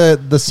shouldn't end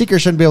the seeker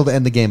shouldn't be able to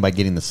end the game by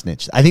getting the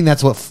snitch. I think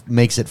that's what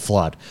makes it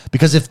flawed.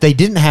 Because if they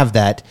didn't have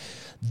that,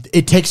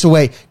 it takes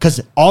away,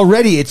 because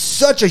already it's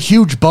such a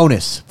huge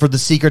bonus for the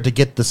seeker to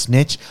get the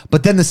snitch,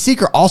 but then the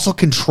seeker also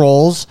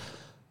controls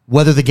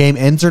whether the game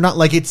ends or not.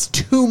 Like, it's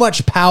too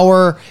much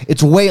power.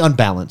 It's way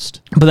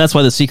unbalanced. But that's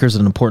why the seeker is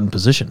an important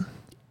position.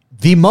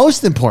 The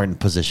most important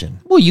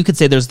position. Well, you could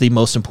say there's the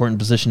most important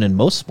position in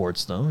most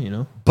sports, though. You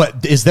know,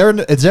 But is there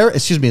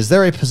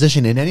a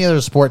position in any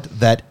other sport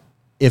that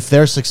if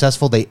they're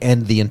successful, they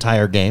end the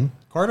entire game?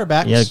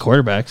 Quarterbacks. yeah,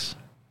 quarterbacks.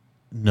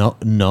 No.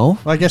 Well,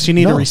 I guess you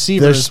need a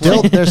receiver There's as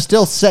still well. there's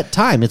still set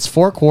time. It's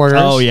 4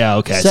 quarters. Oh, yeah,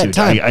 okay, I see Set what-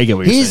 time. I get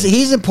what you're saying.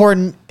 He's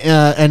important,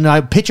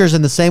 and pitchers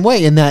in the same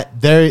way in that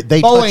they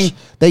Bowling.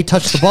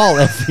 touch the ball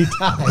every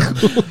time.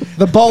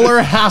 The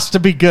bowler has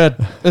to be good.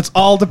 It's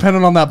all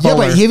dependent on that Yeah,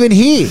 bowler. but even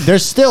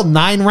there's still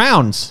 9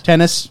 rounds.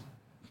 Tennis.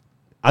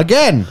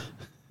 Again,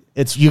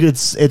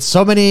 it's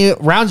so many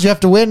rounds you have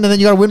to win, and then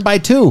you got to win by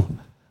 2.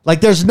 Like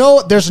there's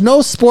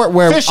no sport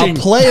where Fishing. a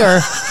player.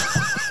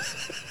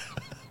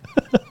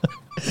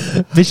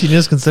 Fishing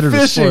is considered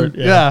Fishing.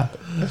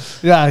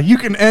 Yeah. You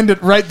can end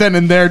it right then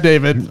and there,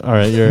 David. All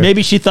right,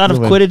 Maybe she thought of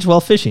You win. Quidditch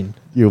while fishing.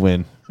 you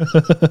win.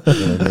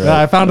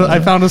 Yeah, I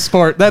found a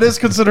sport. That is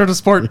considered a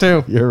sport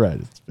too. You're right.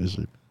 It's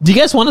fishing. Do you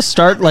guys want to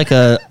start like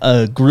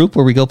a group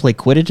where we go play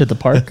Quidditch at the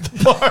park?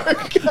 I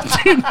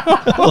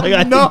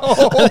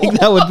think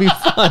that would be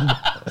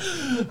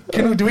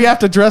fun. Do we have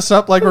to dress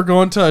up like we're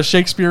going to a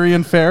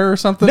Shakespearean fair or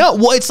something? No,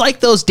 well, it's like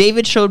those.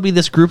 David showed me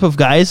this group of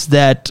guys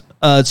that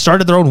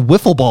started their own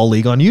wiffle ball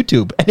league on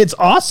YouTube, and it's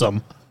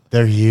awesome.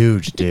 They're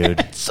huge, dude.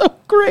 It's so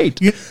great.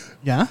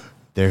 Yeah.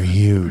 They're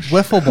huge.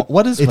 Wiffle ball.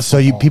 What is It's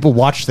wiffle so ball? people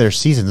watch their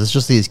seasons. It's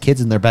just these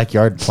kids in their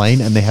backyard playing,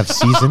 and they have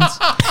seasons,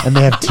 and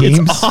they have teams.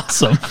 It's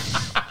awesome.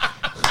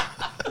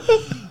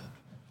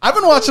 I've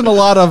been watching a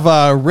lot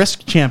of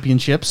Risk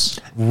Championships.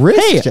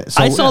 Risk. Hey,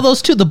 I saw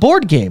those too. The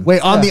board game.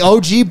 Wait, on the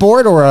OG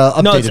board or a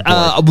updated no, it's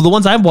board? the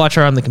ones I watch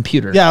are on the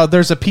computer. Yeah,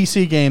 there's a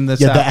PC game that's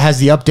Yeah, out. that has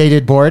the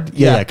updated board.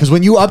 Yeah. Yeah, because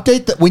when you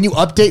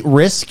update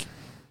Risk,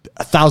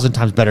 1,000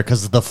 times better.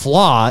 Because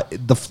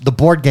the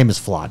board game is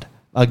flawed.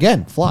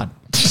 Again, flawed.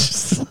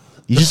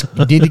 You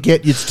need to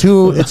get it's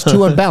too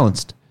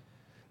unbalanced.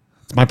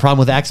 It's my problem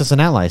with Axis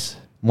and Allies.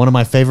 One of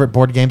my favorite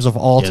board games of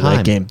all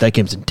time. That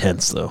game's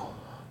intense though.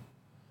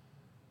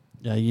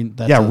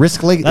 Yeah,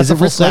 Risk Legacy. That's Is a it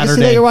full Risk Legacy that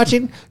Saturday. you're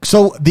watching?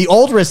 So the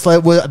old Risk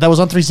that was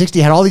on 360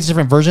 had all these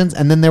different versions,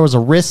 and then there was a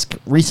Risk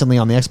recently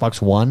on the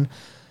Xbox One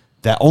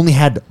that only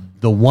had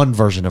the one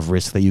version of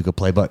Risk that you could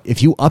play. But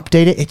if you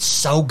update it, it's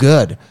so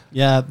good.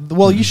 Yeah,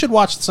 well, you should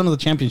watch some of the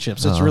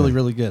championships. It's really,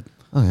 really good.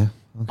 Okay.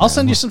 I'll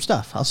send you some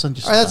stuff. All right,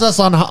 that's us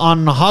on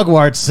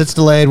Hogwarts. It's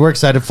delayed. We're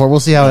excited for it. We'll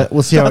see how it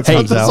Hey,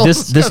 comes out.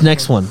 this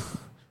next one.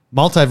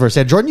 Multiverse.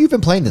 Yeah, Jordan, you've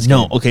been playing this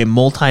No, game. okay,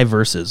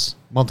 Multiverses.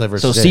 Multiverse.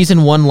 So today.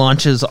 season 1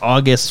 launches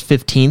August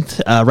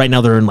 15th. Right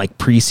now they're in like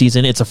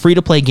preseason. It's a free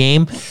to play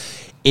game.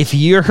 If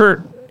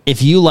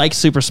you like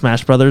Super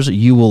Smash Brothers,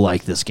 you will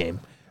like this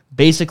game.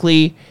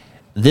 Basically,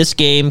 this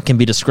game can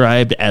be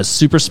described as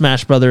Super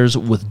Smash Brothers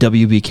with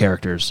WB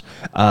characters.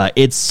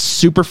 It's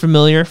super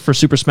familiar for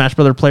Super Smash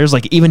Brothers players,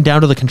 like even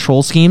down to the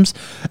control schemes.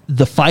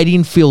 The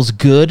fighting feels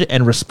good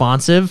and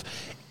responsive.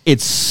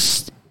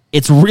 It's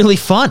really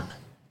fun.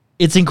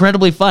 It's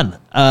incredibly fun.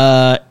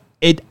 I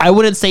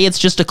wouldn't say it's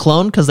just a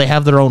clone because they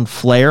have their own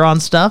flair on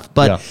stuff,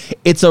 but Yeah.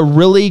 it's a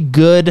really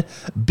good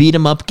beat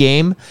 'em up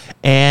game,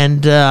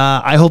 and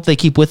I hope they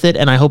keep with it,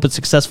 and I hope it's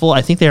successful.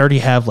 I think they already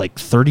have like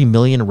 30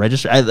 million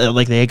registered.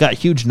 Like they got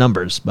huge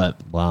numbers, but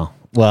Wow.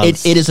 Well,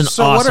 it is an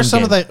So awesome what are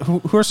some game. of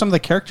the who are some of the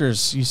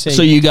characters you say?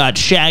 So you got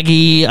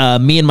Shaggy.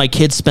 Me and my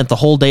kids spent the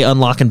whole day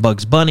unlocking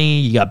Bugs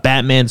Bunny. You got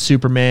Batman,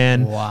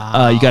 Superman.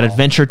 Wow. You got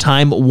Adventure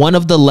Time. One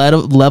of the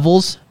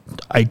levels,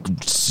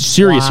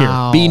 serious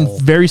Wow. here, being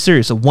very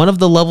serious. So one of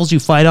the levels you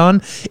fight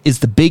on is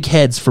the big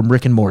heads from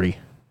Rick and Morty,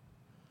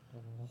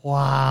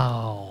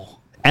 wow.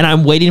 and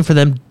I'm waiting for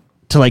them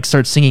to like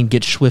start singing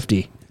 "Get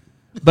Swifty,"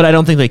 but I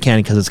don't think they can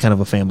because it's kind of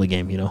a family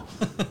game, you know.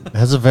 it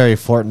has a very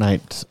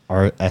Fortnite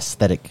art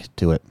aesthetic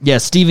to it. Yeah,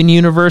 Steven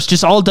Universe,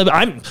 just all.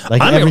 I'm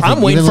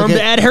everything. waiting Even for him look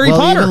to at- add Harry well,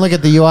 Potter. Even look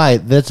at the UI.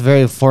 That's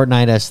very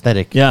Fortnite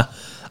aesthetic. Yeah.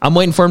 I'm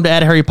waiting for him to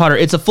add Harry Potter.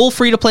 It's a full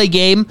free-to-play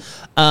game.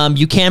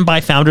 You can buy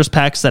Founders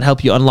Packs that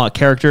help you unlock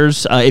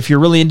characters. If you're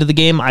really into the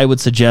game, I would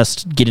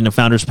suggest getting a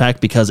Founders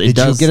Pack because it Did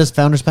does. you get us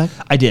Founders Pack?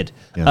 I did.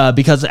 Yeah.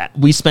 Because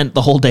we spent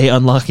the whole day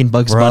unlocking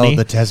Bugs Bro, Bunny.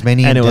 the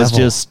Tasmanian and it was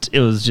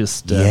devil.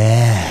 just.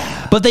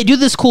 Yeah. But they do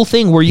this cool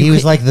thing where you He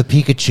was can- like the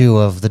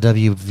Pikachu of the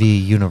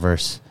WV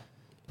universe.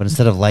 But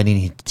instead of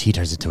lightning, he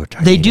turns into a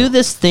tornado. They do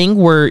this thing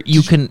where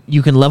you can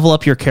level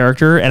up your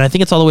character, and I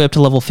think it's all the way up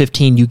to level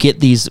 15. You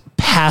get these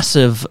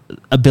passive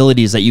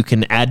abilities that you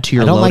can add to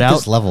your I don't loadout. like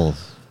this level.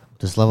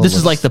 This level. This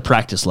is looks- like the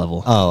practice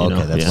level. Oh, you okay.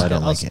 know? That's Yeah. why I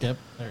don't I'll like skip. it.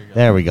 There you go.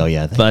 There we go.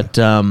 Yeah. But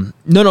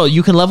no,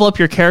 you can level up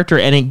your character,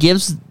 and it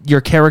gives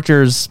your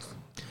characters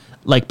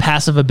like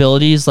passive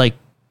abilities, like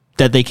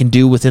that they can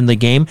do within the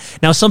game.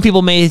 Now, some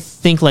people may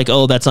think like,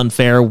 "Oh, that's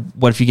unfair.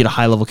 What if you get a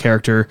high level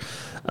character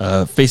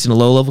facing a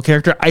low level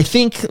character?" I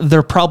think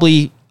they're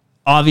probably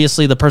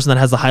obviously the person that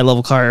has the high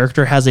level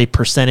character has a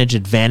percentage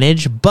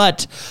advantage,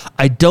 but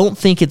I don't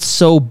think it's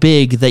so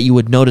big that you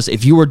would notice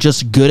if you were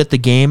just good at the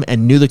game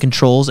and knew the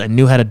controls and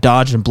knew how to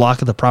dodge and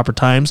block at the proper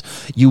times,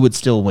 you would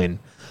still win.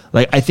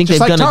 Like I think Just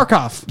they've like done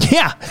Tarkov.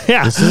 Yeah,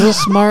 yeah. This is a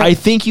smart. I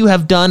think they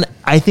have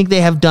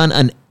done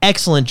an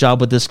excellent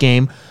job with this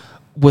game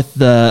with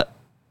the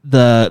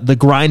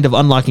grind of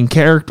unlocking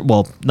character.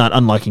 Well, not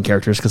unlocking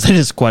characters because it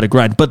is quite a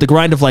grind, but the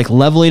grind of like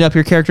leveling up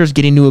your characters,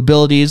 getting new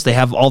abilities. They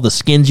have all the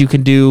skins you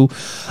can do.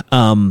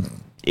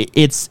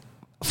 It's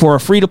for a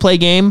free to play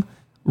game,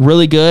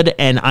 really good,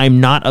 and I'm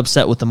not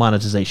upset with the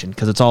monetization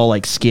because it's all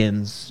like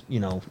skins, you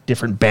know,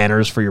 different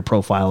banners for your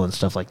profile and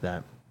stuff like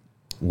that.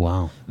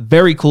 Wow.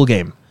 Very cool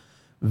game.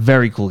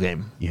 Very cool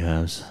game.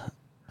 Yes.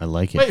 I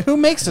like it. Wait, who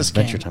makes this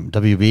Adventure game?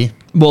 Time. WB.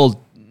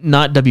 Well,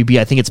 not WB.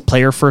 I think it's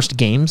Player First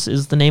Games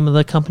is the name of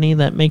the company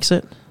that makes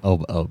it. Oh,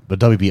 but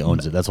WB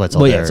owns it. That's why it's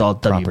all Well, their yeah, it's all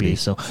property. WB.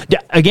 So yeah,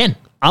 again,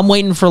 I'm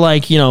waiting for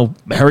like, you know,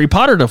 Harry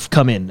Potter to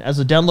come in as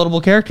a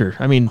downloadable character.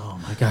 I mean,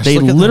 my gosh, they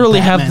look at the literally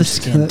have Batman the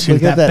skin, too.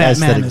 Look at that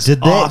Batman aesthetic. is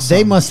Did they? awesome.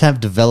 They must have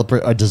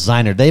developer or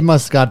designer. They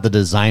must got the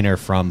designer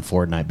from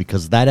Fortnite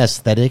because that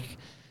aesthetic.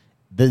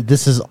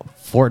 This is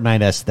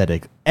Fortnite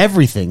aesthetic.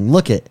 Everything.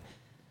 Look at.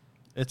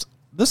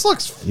 This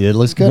looks It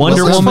looks good. Wonder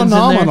this looks Woman's in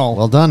there. phenomenal.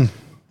 Well done.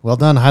 Well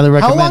done. Highly How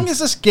recommend. long has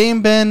this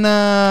game been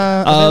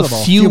a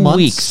available? few months?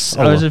 weeks.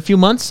 Oh. Was it a few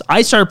months?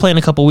 I started playing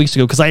a couple weeks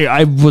ago because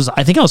I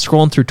think I was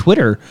scrolling through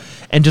Twitter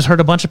and just heard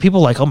a bunch of people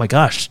like, oh my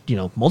gosh, you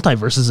know,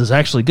 Multiverses is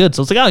actually good. So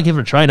I was like, I'll give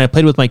it a try. And I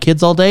played with my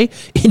kids all day.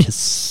 It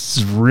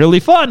is really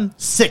fun.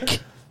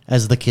 Sick,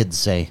 as the kids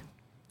say.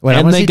 Wait, And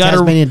I want to they see got a-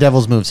 Tasmanian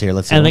Devil's moves here.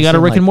 Let's see. And they got a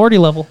Rick and Morty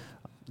level.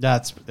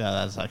 That's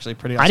actually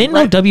pretty awesome. I didn't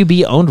know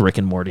WB owned Rick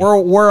and Morty.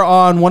 We're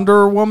on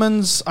Wonder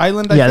Woman's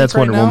island. I Yeah, think, that's right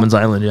Wonder now. Woman's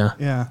Island, yeah.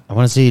 Yeah. I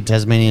want to see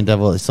Tasmanian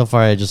Devil. So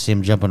far, I just see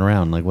him jumping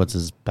around. Like, what's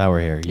his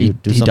power here? He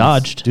something-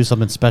 dodged. Do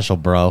something special,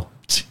 bro.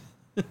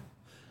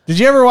 Did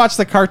you ever watch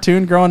the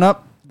cartoon growing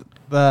up?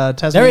 The There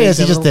Tasmanian he is.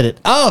 He just Devil? did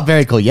it. Oh,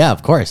 very cool. Yeah,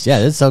 of course. Yeah,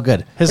 it's so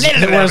good.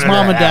 Where his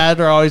mom and dad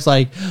are always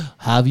like,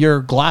 "Have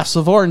your glass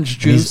of orange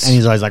juice." And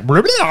he's always like, It's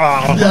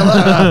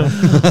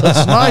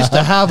nice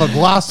to have a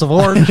glass of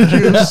orange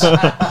juice.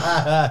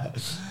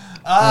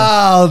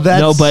 oh,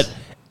 that's No, but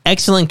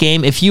excellent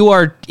game. If you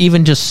are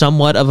even just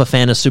somewhat of a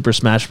fan of Super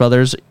Smash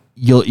Brothers,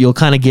 you'll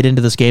kind of get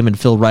into this game and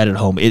feel right at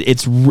home.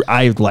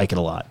 I like it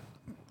a lot.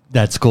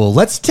 That's cool.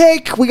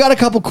 We got a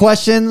couple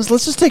questions.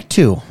 Let's just take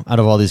two out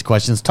of all these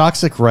questions.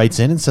 Toxic writes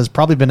in and says,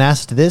 probably been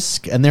asked this,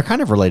 and they're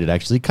kind of related,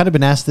 actually. Kind of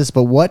been asked this,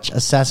 but what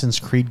Assassin's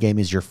Creed game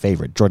is your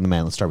favorite? Jordan the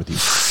Man, let's start with you.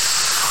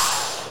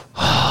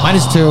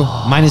 -2.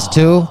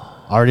 -2.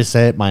 I already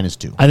say it,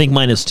 -2. I think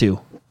 -2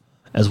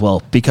 as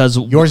well because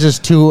Yours is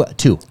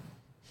 2-2.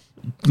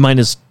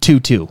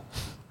 -2.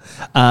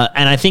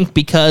 And I think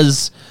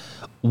because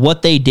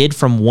what they did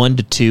from 1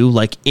 to 2,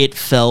 like it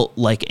felt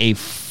like a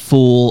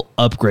full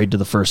upgrade to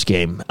the first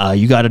game.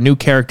 You got a new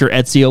character,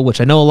 Ezio,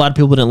 which I know a lot of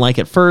people didn't like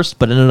at first,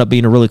 but ended up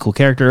being a really cool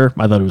character.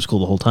 I thought it was cool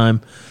the whole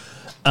time.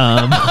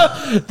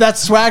 That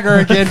swagger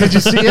again. Did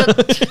you see it?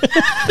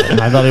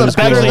 I thought it was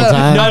cool the whole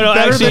time. No,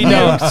 Better actually, than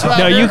no. you,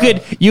 Swagger.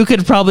 No, you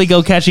could probably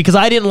go catch it because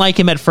I didn't like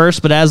him at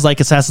first, but as like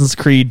Assassin's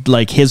Creed,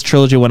 like his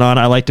trilogy went on,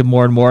 I liked him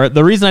more and more.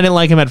 The reason I didn't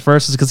like him at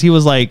first is because he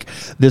was like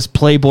this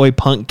playboy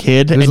punk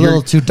kid. It was a and you're-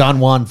 little too Don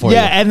Juan for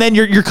yeah, you. and then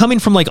you're coming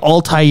from like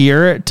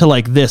Altair to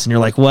like this, and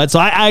you're like, what? So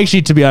I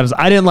actually, to be honest,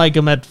 I didn't like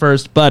him at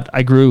first, but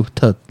I grew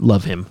to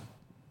love him.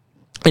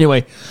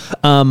 Anyway,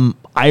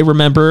 I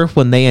remember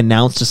when they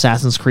announced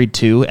Assassin's Creed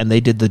 2 and they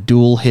did the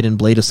dual hidden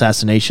blade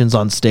assassinations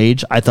on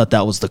stage. I thought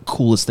that was the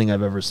coolest thing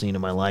I've ever seen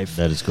in my life.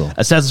 That is cool.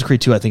 Assassin's Creed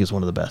 2, I think, is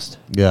one of the best.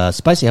 Yeah,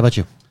 Spicy, how about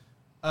you?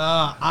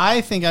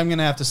 I think I'm going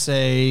to have to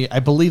say, I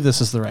believe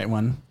this is the right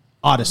one,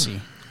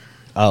 Odyssey.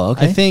 Oh,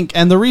 okay. I think,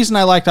 and the reason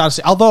I liked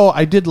Odyssey, although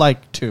I did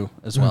like 2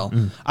 as well.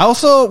 I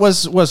also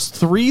was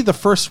 3 the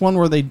first one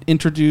where they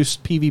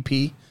introduced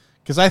PvP,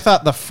 because I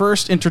thought the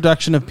first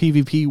introduction of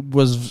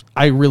PvP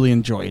I really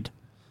enjoyed.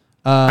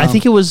 I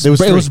think it was It was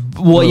 3.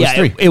 well, No, it was yeah,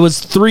 3. it was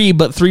 3,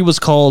 but 3 was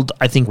called,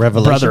 I think,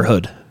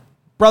 Revelation?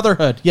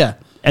 Brotherhood. Yeah.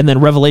 And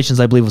then Revelations,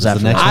 I believe, was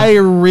after next that. one? I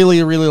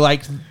really, really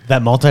liked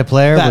That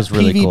multiplayer that was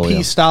really PvP cool.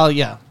 Yeah. style,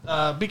 yeah.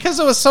 Because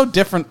it was so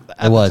different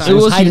at It was. the time.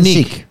 It was hide and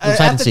unique. seek. It was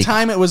hide At and the seek.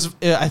 time, it was.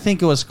 I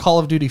think it was Call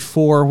of Duty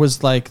 4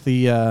 was like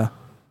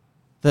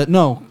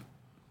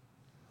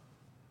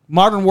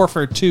Modern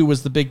Warfare 2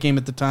 was the big game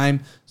at the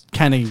time.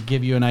 Kind of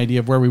give you an idea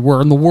of where we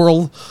were in the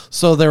world.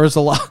 So there was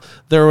a lot.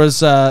 There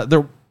was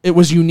It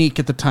was unique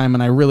at the time,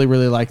 and I really,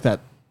 really liked that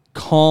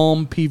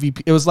calm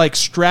PvP. It was like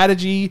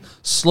strategy,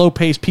 slow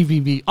paced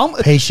PvP.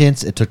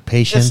 Patience. It took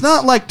patience. It's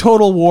not like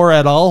Total War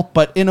at all,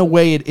 but in a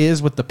way it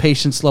is with the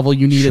patience level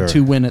you needed Sure.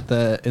 to win in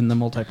the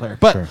multiplayer.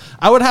 But Sure.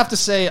 I would have to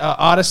say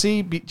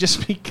Odyssey,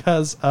 just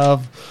because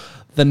of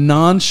the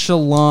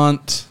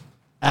nonchalant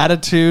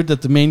attitude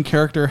that the main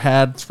character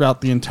had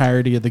throughout the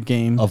entirety of the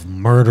game, of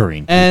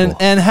murdering people.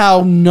 and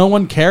how no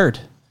one cared.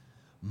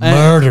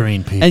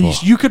 Murdering people.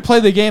 And you could play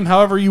the game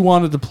however you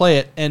wanted to play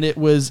it, and it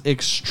was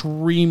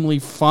extremely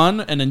fun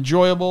and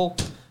enjoyable.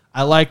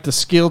 I liked the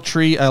skill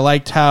tree. I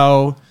liked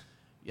how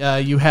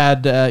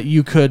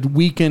you could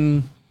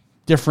weaken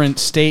different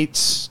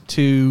states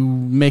to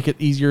make it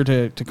easier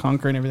to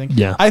conquer and everything.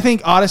 Yeah. I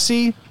think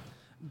Odyssey,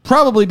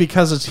 probably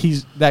because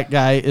that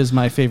guy is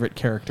my favorite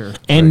character.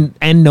 And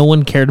no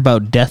one cared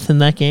about death in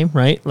that game,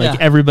 right? Like,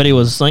 Yeah. everybody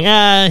was like,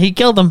 he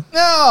killed him.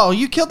 No,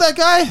 you killed that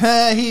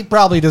guy? He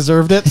probably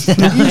deserved it. You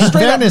straight up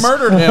fairness-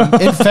 murdered him.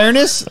 In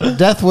fairness,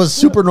 death was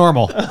super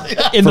normal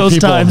In for those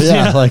people. times,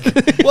 yeah. Like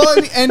Well,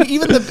 and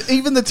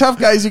even the tough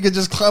guys, you could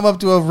just climb up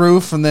to a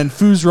roof and then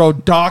Fusro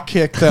dock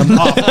kick them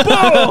off,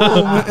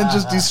 boom, and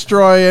just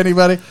destroy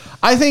anybody.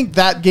 I think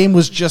that game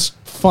was just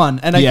fun,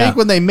 and I Yeah. think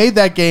when they made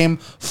that game,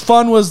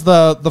 fun was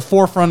the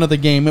forefront of the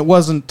game. It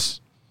wasn't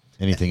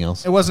anything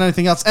else.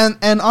 anything else.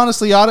 And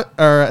honestly,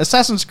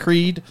 Assassin's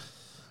Creed,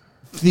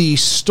 the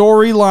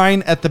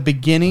storyline at the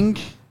beginning,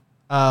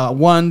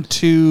 1,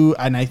 2,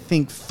 and I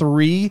think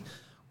 3.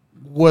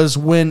 Was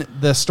when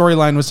the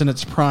storyline was in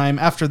its prime.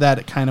 After that,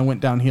 it kind of went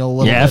downhill a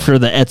little Yeah, bit. after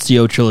the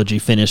Ezio trilogy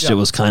finished, Yeah. it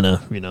was kind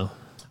of,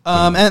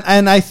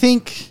 And I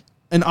think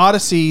in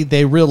Odyssey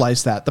they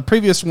realized that the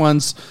previous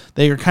ones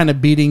they were kind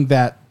of beating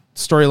that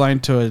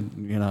storyline to it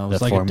was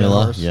That like formula, a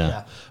dead horse.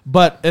 yeah.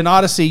 But in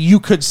Odyssey, you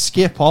could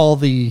skip all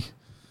the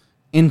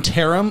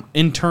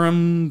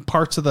interim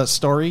parts of the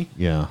story,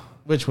 Yeah.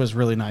 which was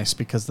really nice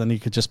because then you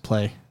could just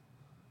play.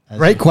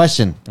 Great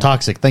question.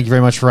 Toxic. Thank you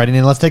very much for writing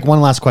in. Let's take one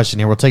last question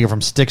here. We'll take it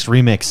from Styx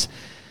Remix.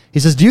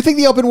 He says, do you think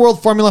the open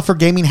world formula for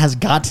gaming has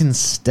gotten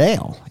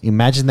stale?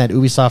 Imagine that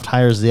Ubisoft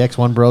hires the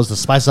X1 bros to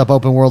spice up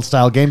open world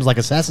style games like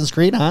Assassin's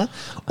Creed, huh?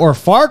 Or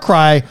Far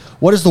Cry.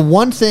 What is the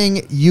one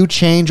thing you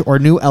change or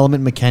new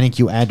element mechanic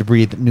you add to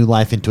breathe new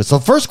life into it? So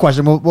first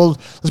question,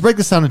 let's break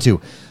this down into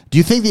two. Do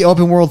you think the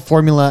open world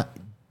formula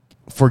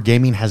for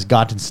gaming has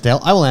gotten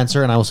stale? I will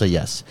answer and I will say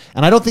yes.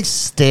 And I don't think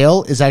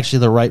stale is actually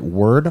the right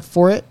word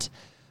for it.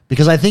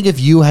 Because I think if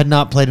you had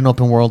not played an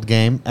open world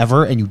game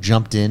ever and you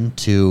jumped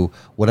into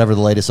whatever the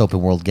latest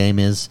open world game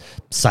is,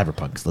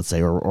 Cyberpunk, let's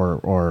say,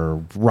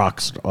 or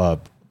Rocks,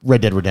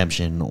 Red Dead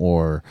Redemption,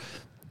 or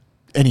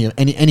any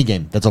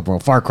game that's open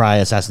world, Far Cry,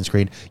 Assassin's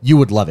Creed, you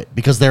would love it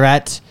because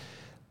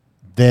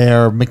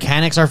their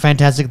mechanics are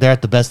fantastic. They're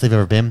at the best they've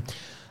ever been.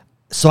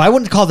 So I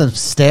wouldn't call them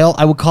stale.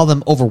 I would call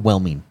them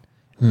overwhelming.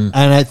 And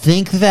I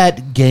think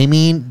that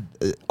gaming,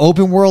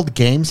 open world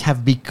games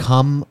have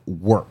become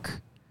work.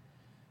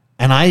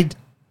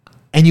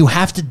 And you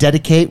have to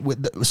dedicate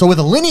so with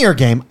a linear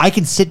game, I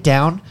can sit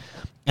down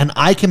and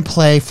I can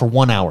play for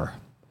 1 hour.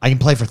 I can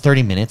play for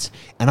 30 minutes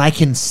and I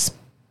can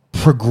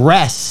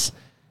progress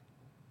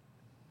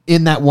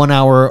in that 1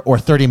 hour or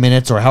 30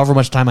 minutes or however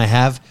much time I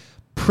have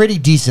pretty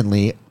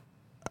decently,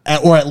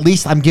 or at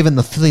least I'm given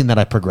the feeling that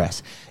I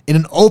progress. In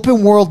an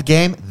open world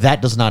game,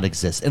 that does not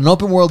exist. In an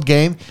open world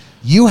game,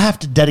 you have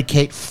to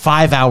dedicate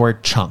 5-hour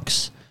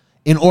chunks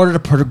in order to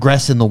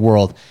progress in the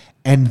world.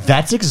 And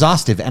that's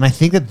exhaustive. And I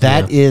think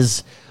that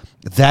is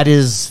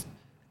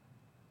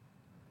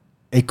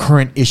a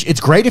current issue. It's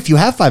great if you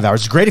have 5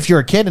 hours. It's great if you're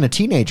a kid and a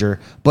teenager.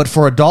 But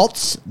for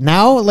adults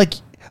now, like,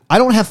 I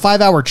don't have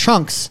 5-hour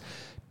chunks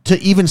to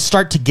even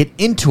start to get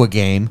into a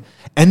game.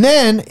 And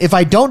then if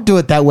I don't do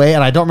it that way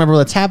and I don't remember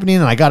what's happening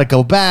and I got to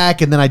go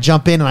back and then I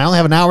jump in and I only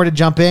have an hour to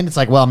jump in, it's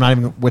like, well,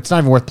 it's not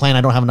even worth playing.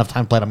 I don't have enough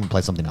time to play it. I'm going to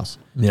play something else.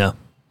 Yeah.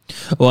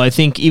 Well, I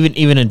think even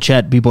in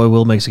chat, B-Boy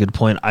Will makes a good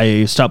point.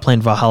 I stopped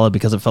playing Valhalla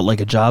because it felt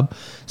like a job.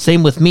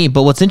 Same with me.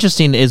 But what's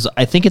interesting is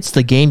I think it's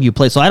the game you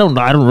play. So I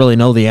don't really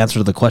know the answer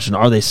to the question.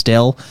 Are they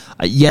stale?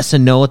 Yes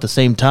and no at the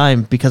same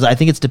time, because I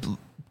think it's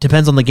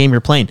depends on the game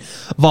you're playing.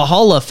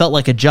 Valhalla felt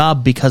like a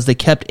job because they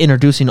kept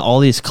introducing all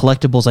these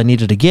collectibles I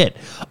needed to get.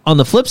 On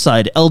the flip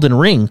side, Elden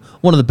Ring,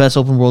 one of the best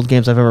open world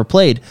games I've ever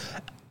played.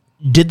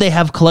 Did they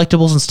have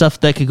collectibles and stuff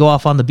that could go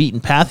off on the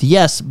beaten path?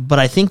 Yes, but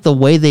I think the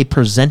way they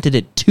presented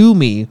it to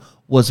me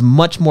was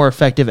much more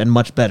effective and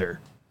much better.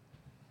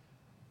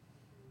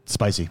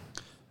 Spicy.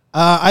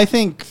 I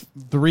think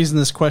the reason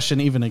this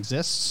question even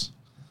exists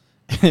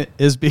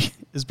is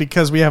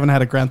because we haven't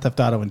had a Grand Theft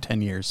Auto in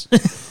 10 years.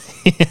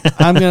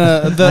 I'm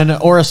gonna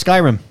or a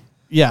Skyrim.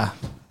 Yeah,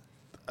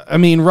 I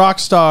mean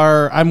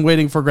Rockstar. I'm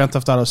waiting for Grand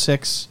Theft Auto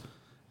 6.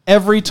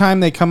 Every time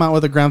they come out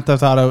with a Grand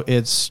Theft Auto,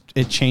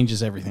 it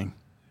changes everything.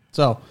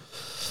 So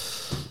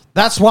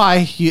that's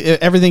why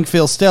everything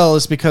feels stale,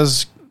 is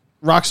because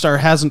Rockstar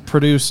hasn't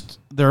produced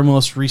their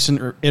most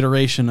recent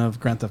iteration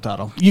of Grand Theft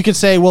Auto. You could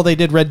say, well, they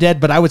did Red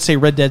Dead, but I would say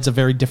Red Dead's a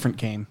very different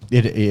game.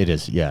 It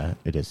is. Yeah,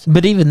 it is.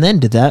 But even then,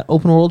 did that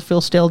open world feel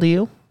stale to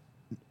you?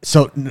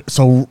 So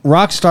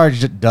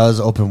Rockstar does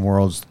open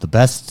worlds the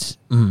best,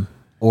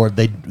 or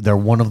they're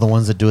one of the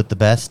ones that do it the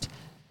best.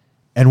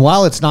 And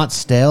while it's not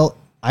stale,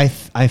 I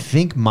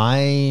think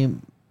my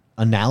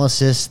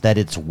analysis that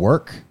it's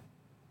work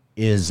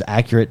is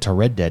accurate to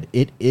Red Dead.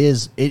 It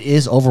is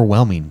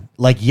overwhelming.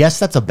 Like, yes,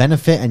 that's a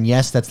benefit, and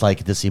yes, that's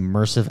like this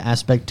immersive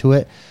aspect to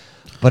it.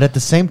 But at the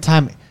same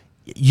time,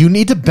 you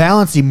need to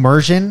balance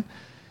immersion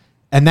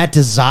and that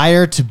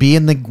desire to be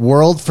in the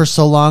world for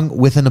so long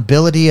with an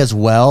ability as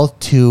well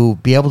to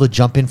be able to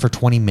jump in for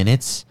 20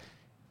 minutes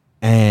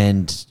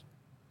and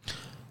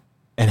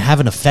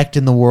have an effect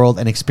in the world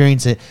and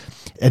experience it.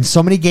 And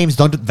so many games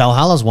don't.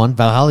 Valhalla's one.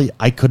 Valhalla,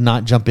 I could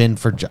not jump in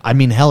for. I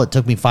mean, hell, it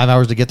took me 5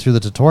 hours to get through the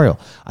tutorial.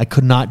 I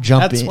could not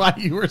jump in. That's why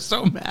you were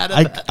so mad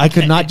at that. I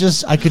could not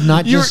just.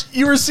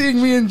 You were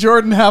seeing me and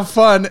Jordan have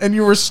fun, and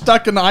you were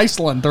stuck in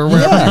Iceland or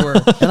wherever you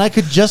were. And I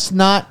could just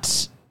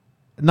not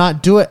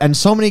do it. And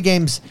so many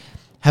games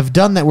have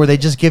done that where they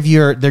just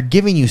they're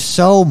giving you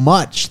so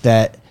much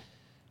that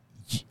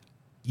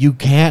you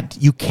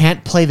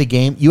can't play the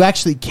game. You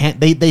actually can't.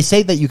 They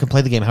say that you can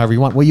play the game however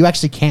you want. Well, you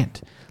actually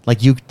can't. Like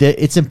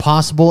it's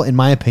impossible, in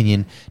my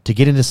opinion, to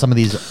get into some of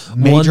these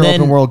major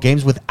open world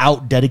games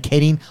without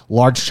dedicating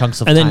large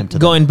chunks of time to them. And then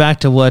going back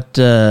to what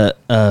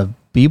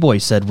B-Boy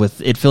said with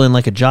it feeling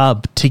like a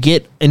job, to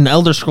get in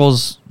Elder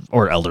Scrolls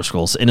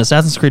in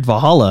Assassin's Creed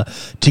Valhalla,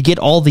 to get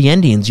all the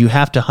endings, you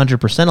have to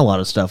 100% a lot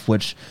of stuff,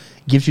 which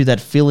gives you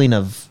that feeling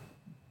of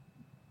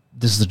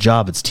this is a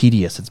job. It's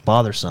tedious. It's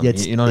bothersome. Yeah,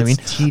 you know what I mean?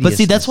 But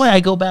see, that's why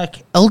I go back.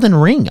 Elden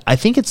Ring. I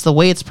think it's the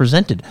way it's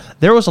presented.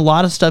 There was a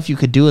lot of stuff you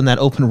could do in that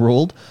open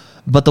world,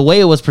 but the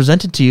way it was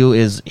presented to you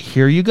is,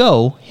 here you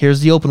go. Here's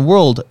the open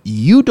world.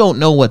 You don't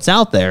know what's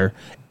out there,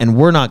 and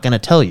we're not going to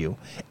tell you.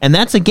 And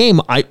that's a game.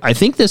 I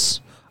think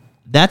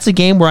that's a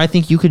game where I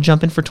think you could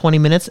jump in for 20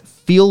 minutes,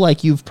 feel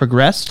like you've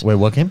progressed. Wait,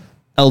 what game?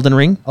 Elden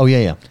Ring. Oh,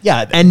 yeah.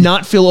 And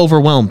not feel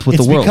overwhelmed with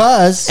the world.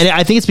 And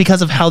I think it's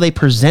because of how they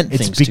present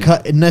things.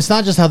 And it's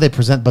not just how they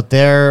present, but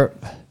their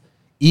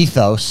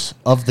ethos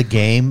of the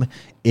game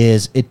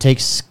is it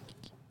takes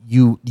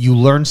you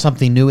learn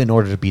something new in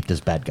order to beat this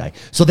bad guy.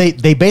 So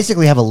they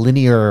basically have a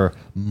linear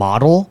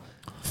model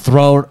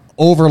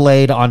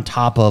overlaid on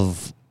top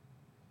of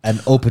an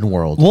open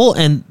world. Well,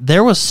 and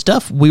there was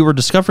stuff we were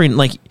discovering,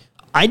 like,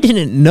 I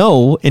didn't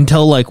know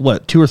until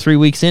 2 or 3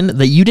 weeks in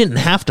that you didn't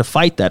have to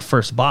fight that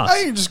first boss. Oh,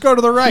 you just go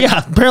to the right.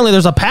 Yeah, apparently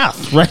there's a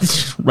path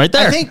right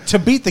there. I think to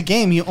beat the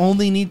game, you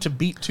only need to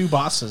beat 2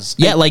 bosses.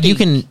 Yeah, you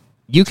can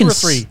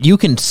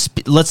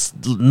let's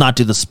not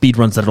do the speed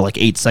runs that are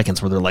 8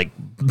 seconds where they're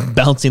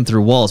bouncing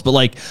through walls,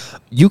 but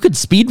you could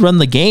speed run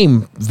the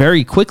game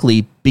very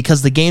quickly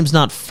because the game's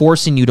not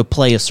forcing you to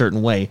play a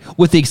certain way,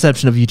 with the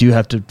exception of you do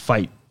have to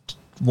fight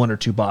 1 or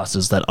 2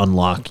 bosses that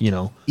unlock,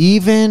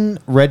 Even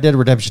Red Dead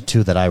Redemption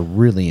 2 that I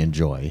really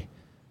enjoy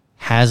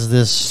has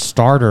this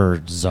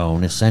starter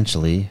zone,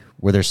 essentially,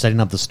 where they're setting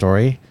up the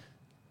story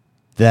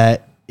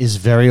that is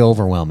very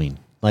overwhelming.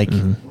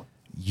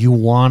 You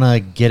want to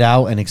get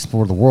out and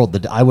explore the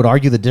world. I would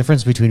argue the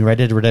difference between Red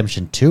Dead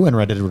Redemption 2 and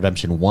Red Dead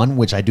Redemption 1,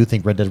 which I do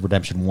think Red Dead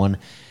Redemption 1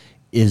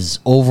 is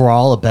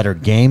overall a better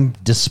game,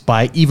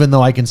 even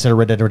though I consider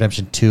Red Dead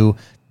Redemption 2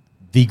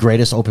 the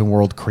greatest open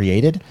world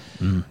created.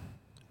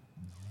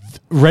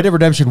 Red Dead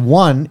Redemption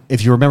 1,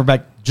 if you remember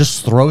back,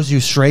 just throws you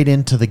straight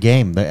into the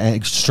game,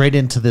 straight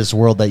into this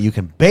world that you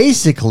can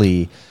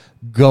basically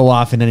go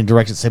off in any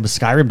direction. Same as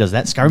Skyrim does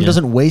that. Skyrim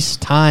doesn't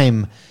waste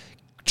time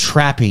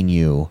trapping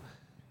you.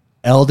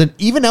 Elden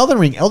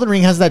Ring. Elden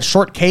Ring has that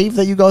short cave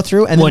that you go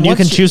through, and you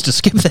can choose to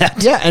skip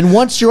that. Yeah, and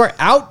once you're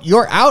out,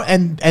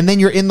 and then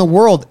you're in the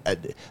world.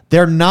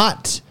 They're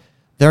not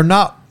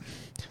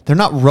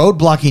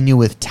roadblocking you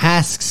with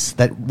tasks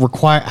that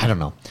require. I don't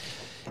know.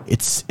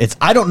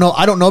 I don't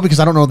know because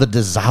I don't know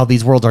how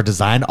these worlds are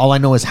designed. All I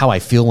know is how I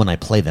feel when I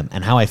play them,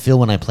 and how I feel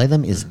when I play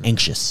them is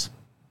anxious.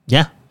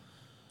 Yeah.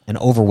 and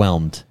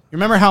overwhelmed. You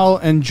remember how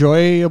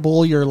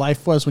enjoyable your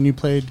life was when you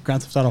played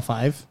Grand Theft Auto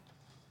 5?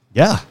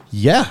 Yeah.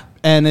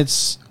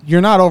 And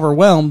you're not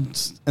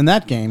overwhelmed in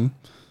that game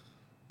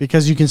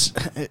because you can.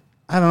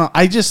 I don't know.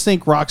 I just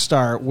think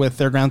Rockstar with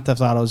their Grand Theft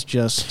Autos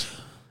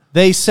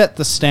they set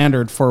the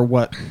standard for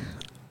what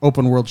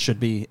open world should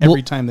be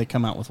every time they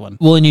come out with one.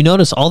 Well, and you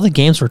notice all the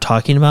games we're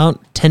talking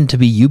about tend to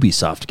be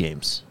Ubisoft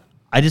games.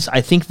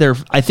 I think their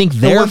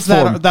ones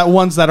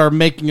that are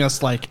making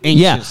us like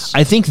anxious. Yeah,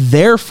 I think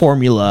their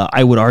formula,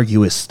 I would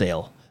argue, is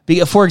stale.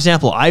 For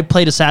example, I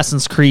played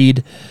Assassin's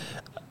Creed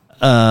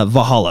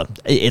Valhalla.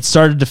 It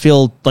started to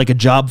feel like a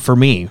job for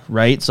me,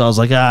 right? So I was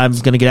like, I'm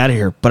going to get out of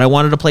here. But I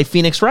wanted to play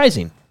Phoenix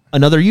Rising,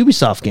 another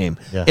Ubisoft game.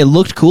 Yeah. It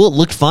looked cool. It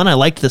looked fun. I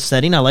liked the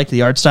setting. I liked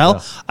the art style.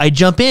 Yeah. I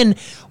jump in.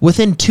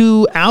 Within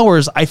 2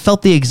 hours, I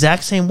felt the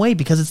exact same way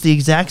because it's the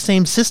exact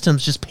same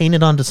systems just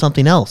painted onto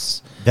something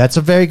else. That's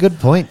a very good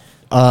point.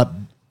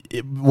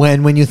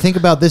 When you think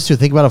about this, you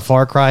think about a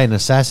Far Cry and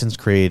Assassin's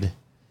Creed,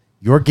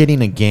 you're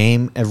getting a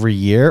game every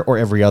year or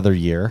every other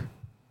year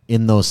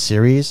in those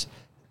series.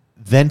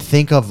 Then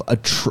think of a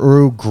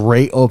true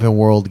great open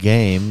world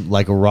game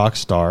like a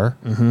Rockstar,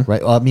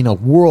 right? I mean, a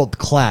world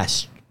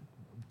class,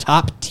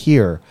 top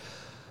tier,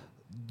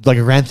 like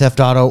a Grand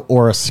Theft Auto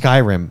or a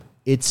Skyrim.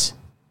 It's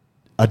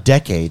a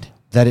decade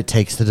that it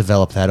takes to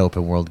develop that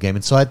open world game,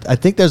 and so I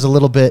think there's a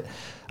little bit.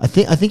 I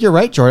think you're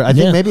right, Jordan. I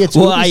think maybe it's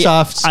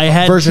Ubisoft's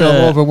version of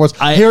open worlds.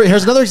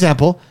 Here's another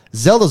example: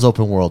 Zelda's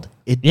open world.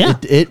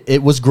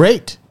 It was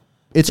great.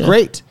 It's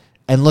great.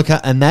 And look,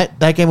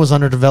 that game was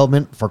under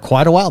development for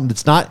quite a while.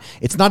 It's not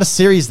a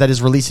series that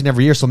is releasing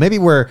every year. So maybe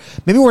we're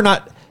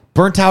not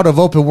burnt out of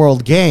open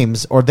world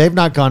games, or they've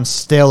not gone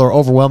stale or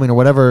overwhelming or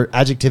whatever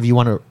adjective you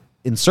want to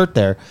insert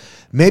there.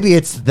 Maybe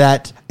it's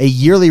that a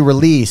yearly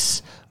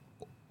release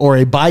or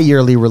a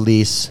bi-yearly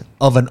release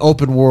of an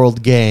open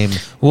world game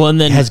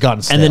has gotten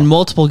stale. And then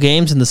multiple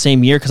games in the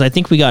same year, because I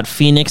think we got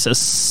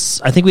Phoenix.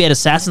 I think we had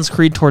Assassin's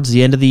Creed towards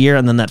the end of the year,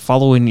 and then that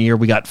following year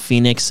we got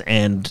Phoenix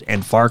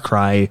and Far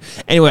Cry.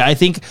 Anyway, I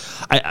think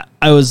it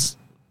was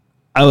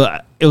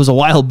a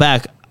while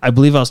back. I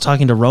believe I was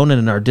talking to Ronan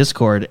in our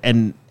Discord,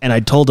 and I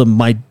told him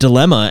my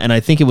dilemma, and I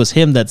think it was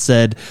him that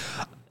said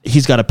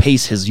he's got to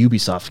pace his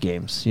Ubisoft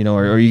games,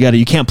 or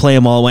you can't play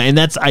them all the way. And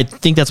I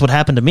think that's what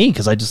happened to me,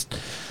 because I just.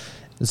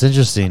 It's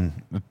interesting.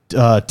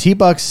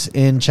 T-Bucks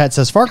in chat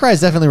says, Far Cry is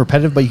definitely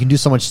repetitive, but you can do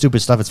so much stupid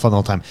stuff. It's fun the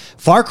whole time.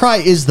 Far Cry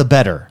is the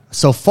better.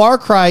 So Far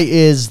Cry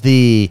is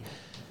the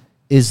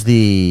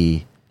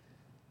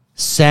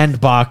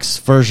sandbox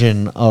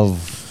version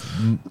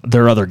of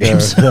their other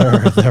games.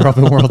 Their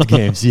open world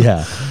games,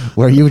 yeah.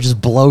 Where you would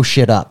just blow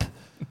shit up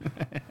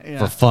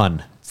for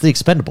fun. It's the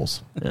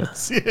Expendables. Yeah.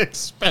 It's the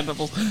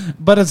Expendables.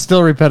 But it's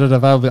still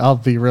repetitive. I'll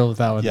be real with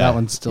that one. Yeah. That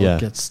one still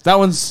gets... That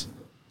one's...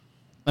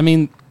 I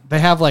mean... They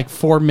have like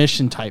 4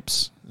 mission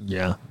types.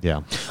 Yeah.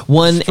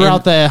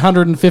 Throughout the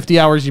 150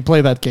 hours you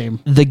play that game.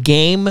 The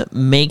game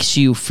makes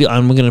you feel...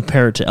 I'm going to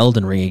compare it to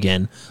Elden Ring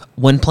again.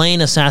 When playing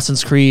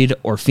Assassin's Creed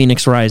or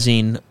Phoenix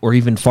Rising or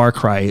even Far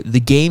Cry, the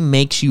game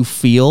makes you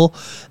feel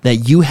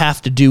that you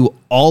have to do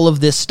all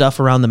of this stuff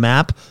around the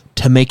map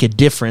to make a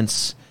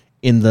difference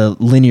in the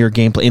linear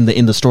gameplay, in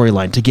the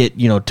storyline, to get,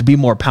 to be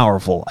more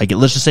powerful.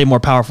 Let's just say more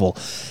powerful.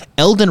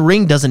 Elden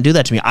Ring doesn't do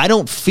that to me. I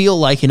don't feel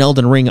like in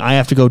Elden Ring I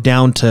have to go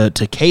down to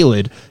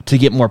Caelid to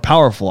get more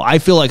powerful. I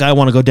feel like I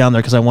want to go down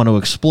there because I want to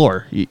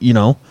explore,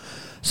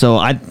 So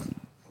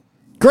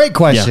Great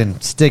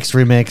question, Styx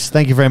Remix.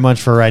 Thank you very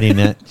much for writing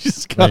it.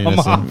 Just cut him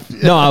off.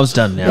 No, I was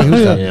done.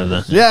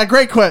 Yeah,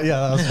 great question.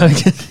 Yeah,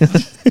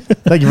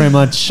 Thank you very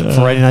much for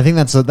writing. I think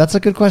that's a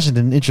good question,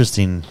 an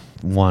interesting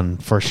one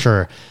for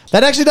sure.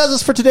 That actually does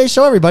us for today's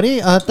show, everybody.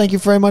 Thank you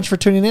very much for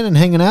tuning in and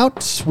hanging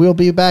out. We'll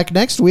be back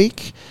next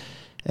week,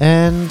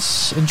 and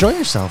enjoy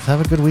yourself.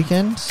 Have a good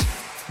weekend.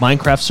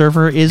 Minecraft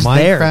server is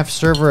there. Minecraft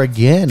server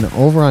again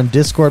over on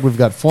Discord. We've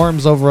got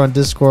forums over on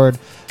Discord.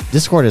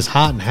 Discord is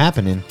hot and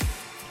happening.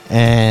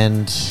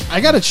 And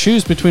I got to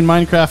choose between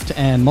Minecraft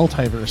and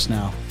Multiverse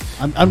now.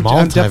 I'm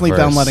definitely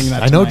downloading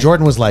that. I know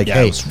Jordan was like,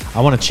 "Hey,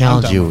 I want to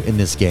challenge you in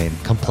this game.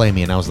 Come play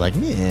me." And I was like,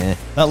 "Yeah,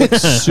 that looks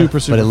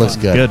super, but it looks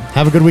good.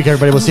 Have a good week,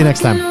 everybody. We'll see you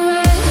next time."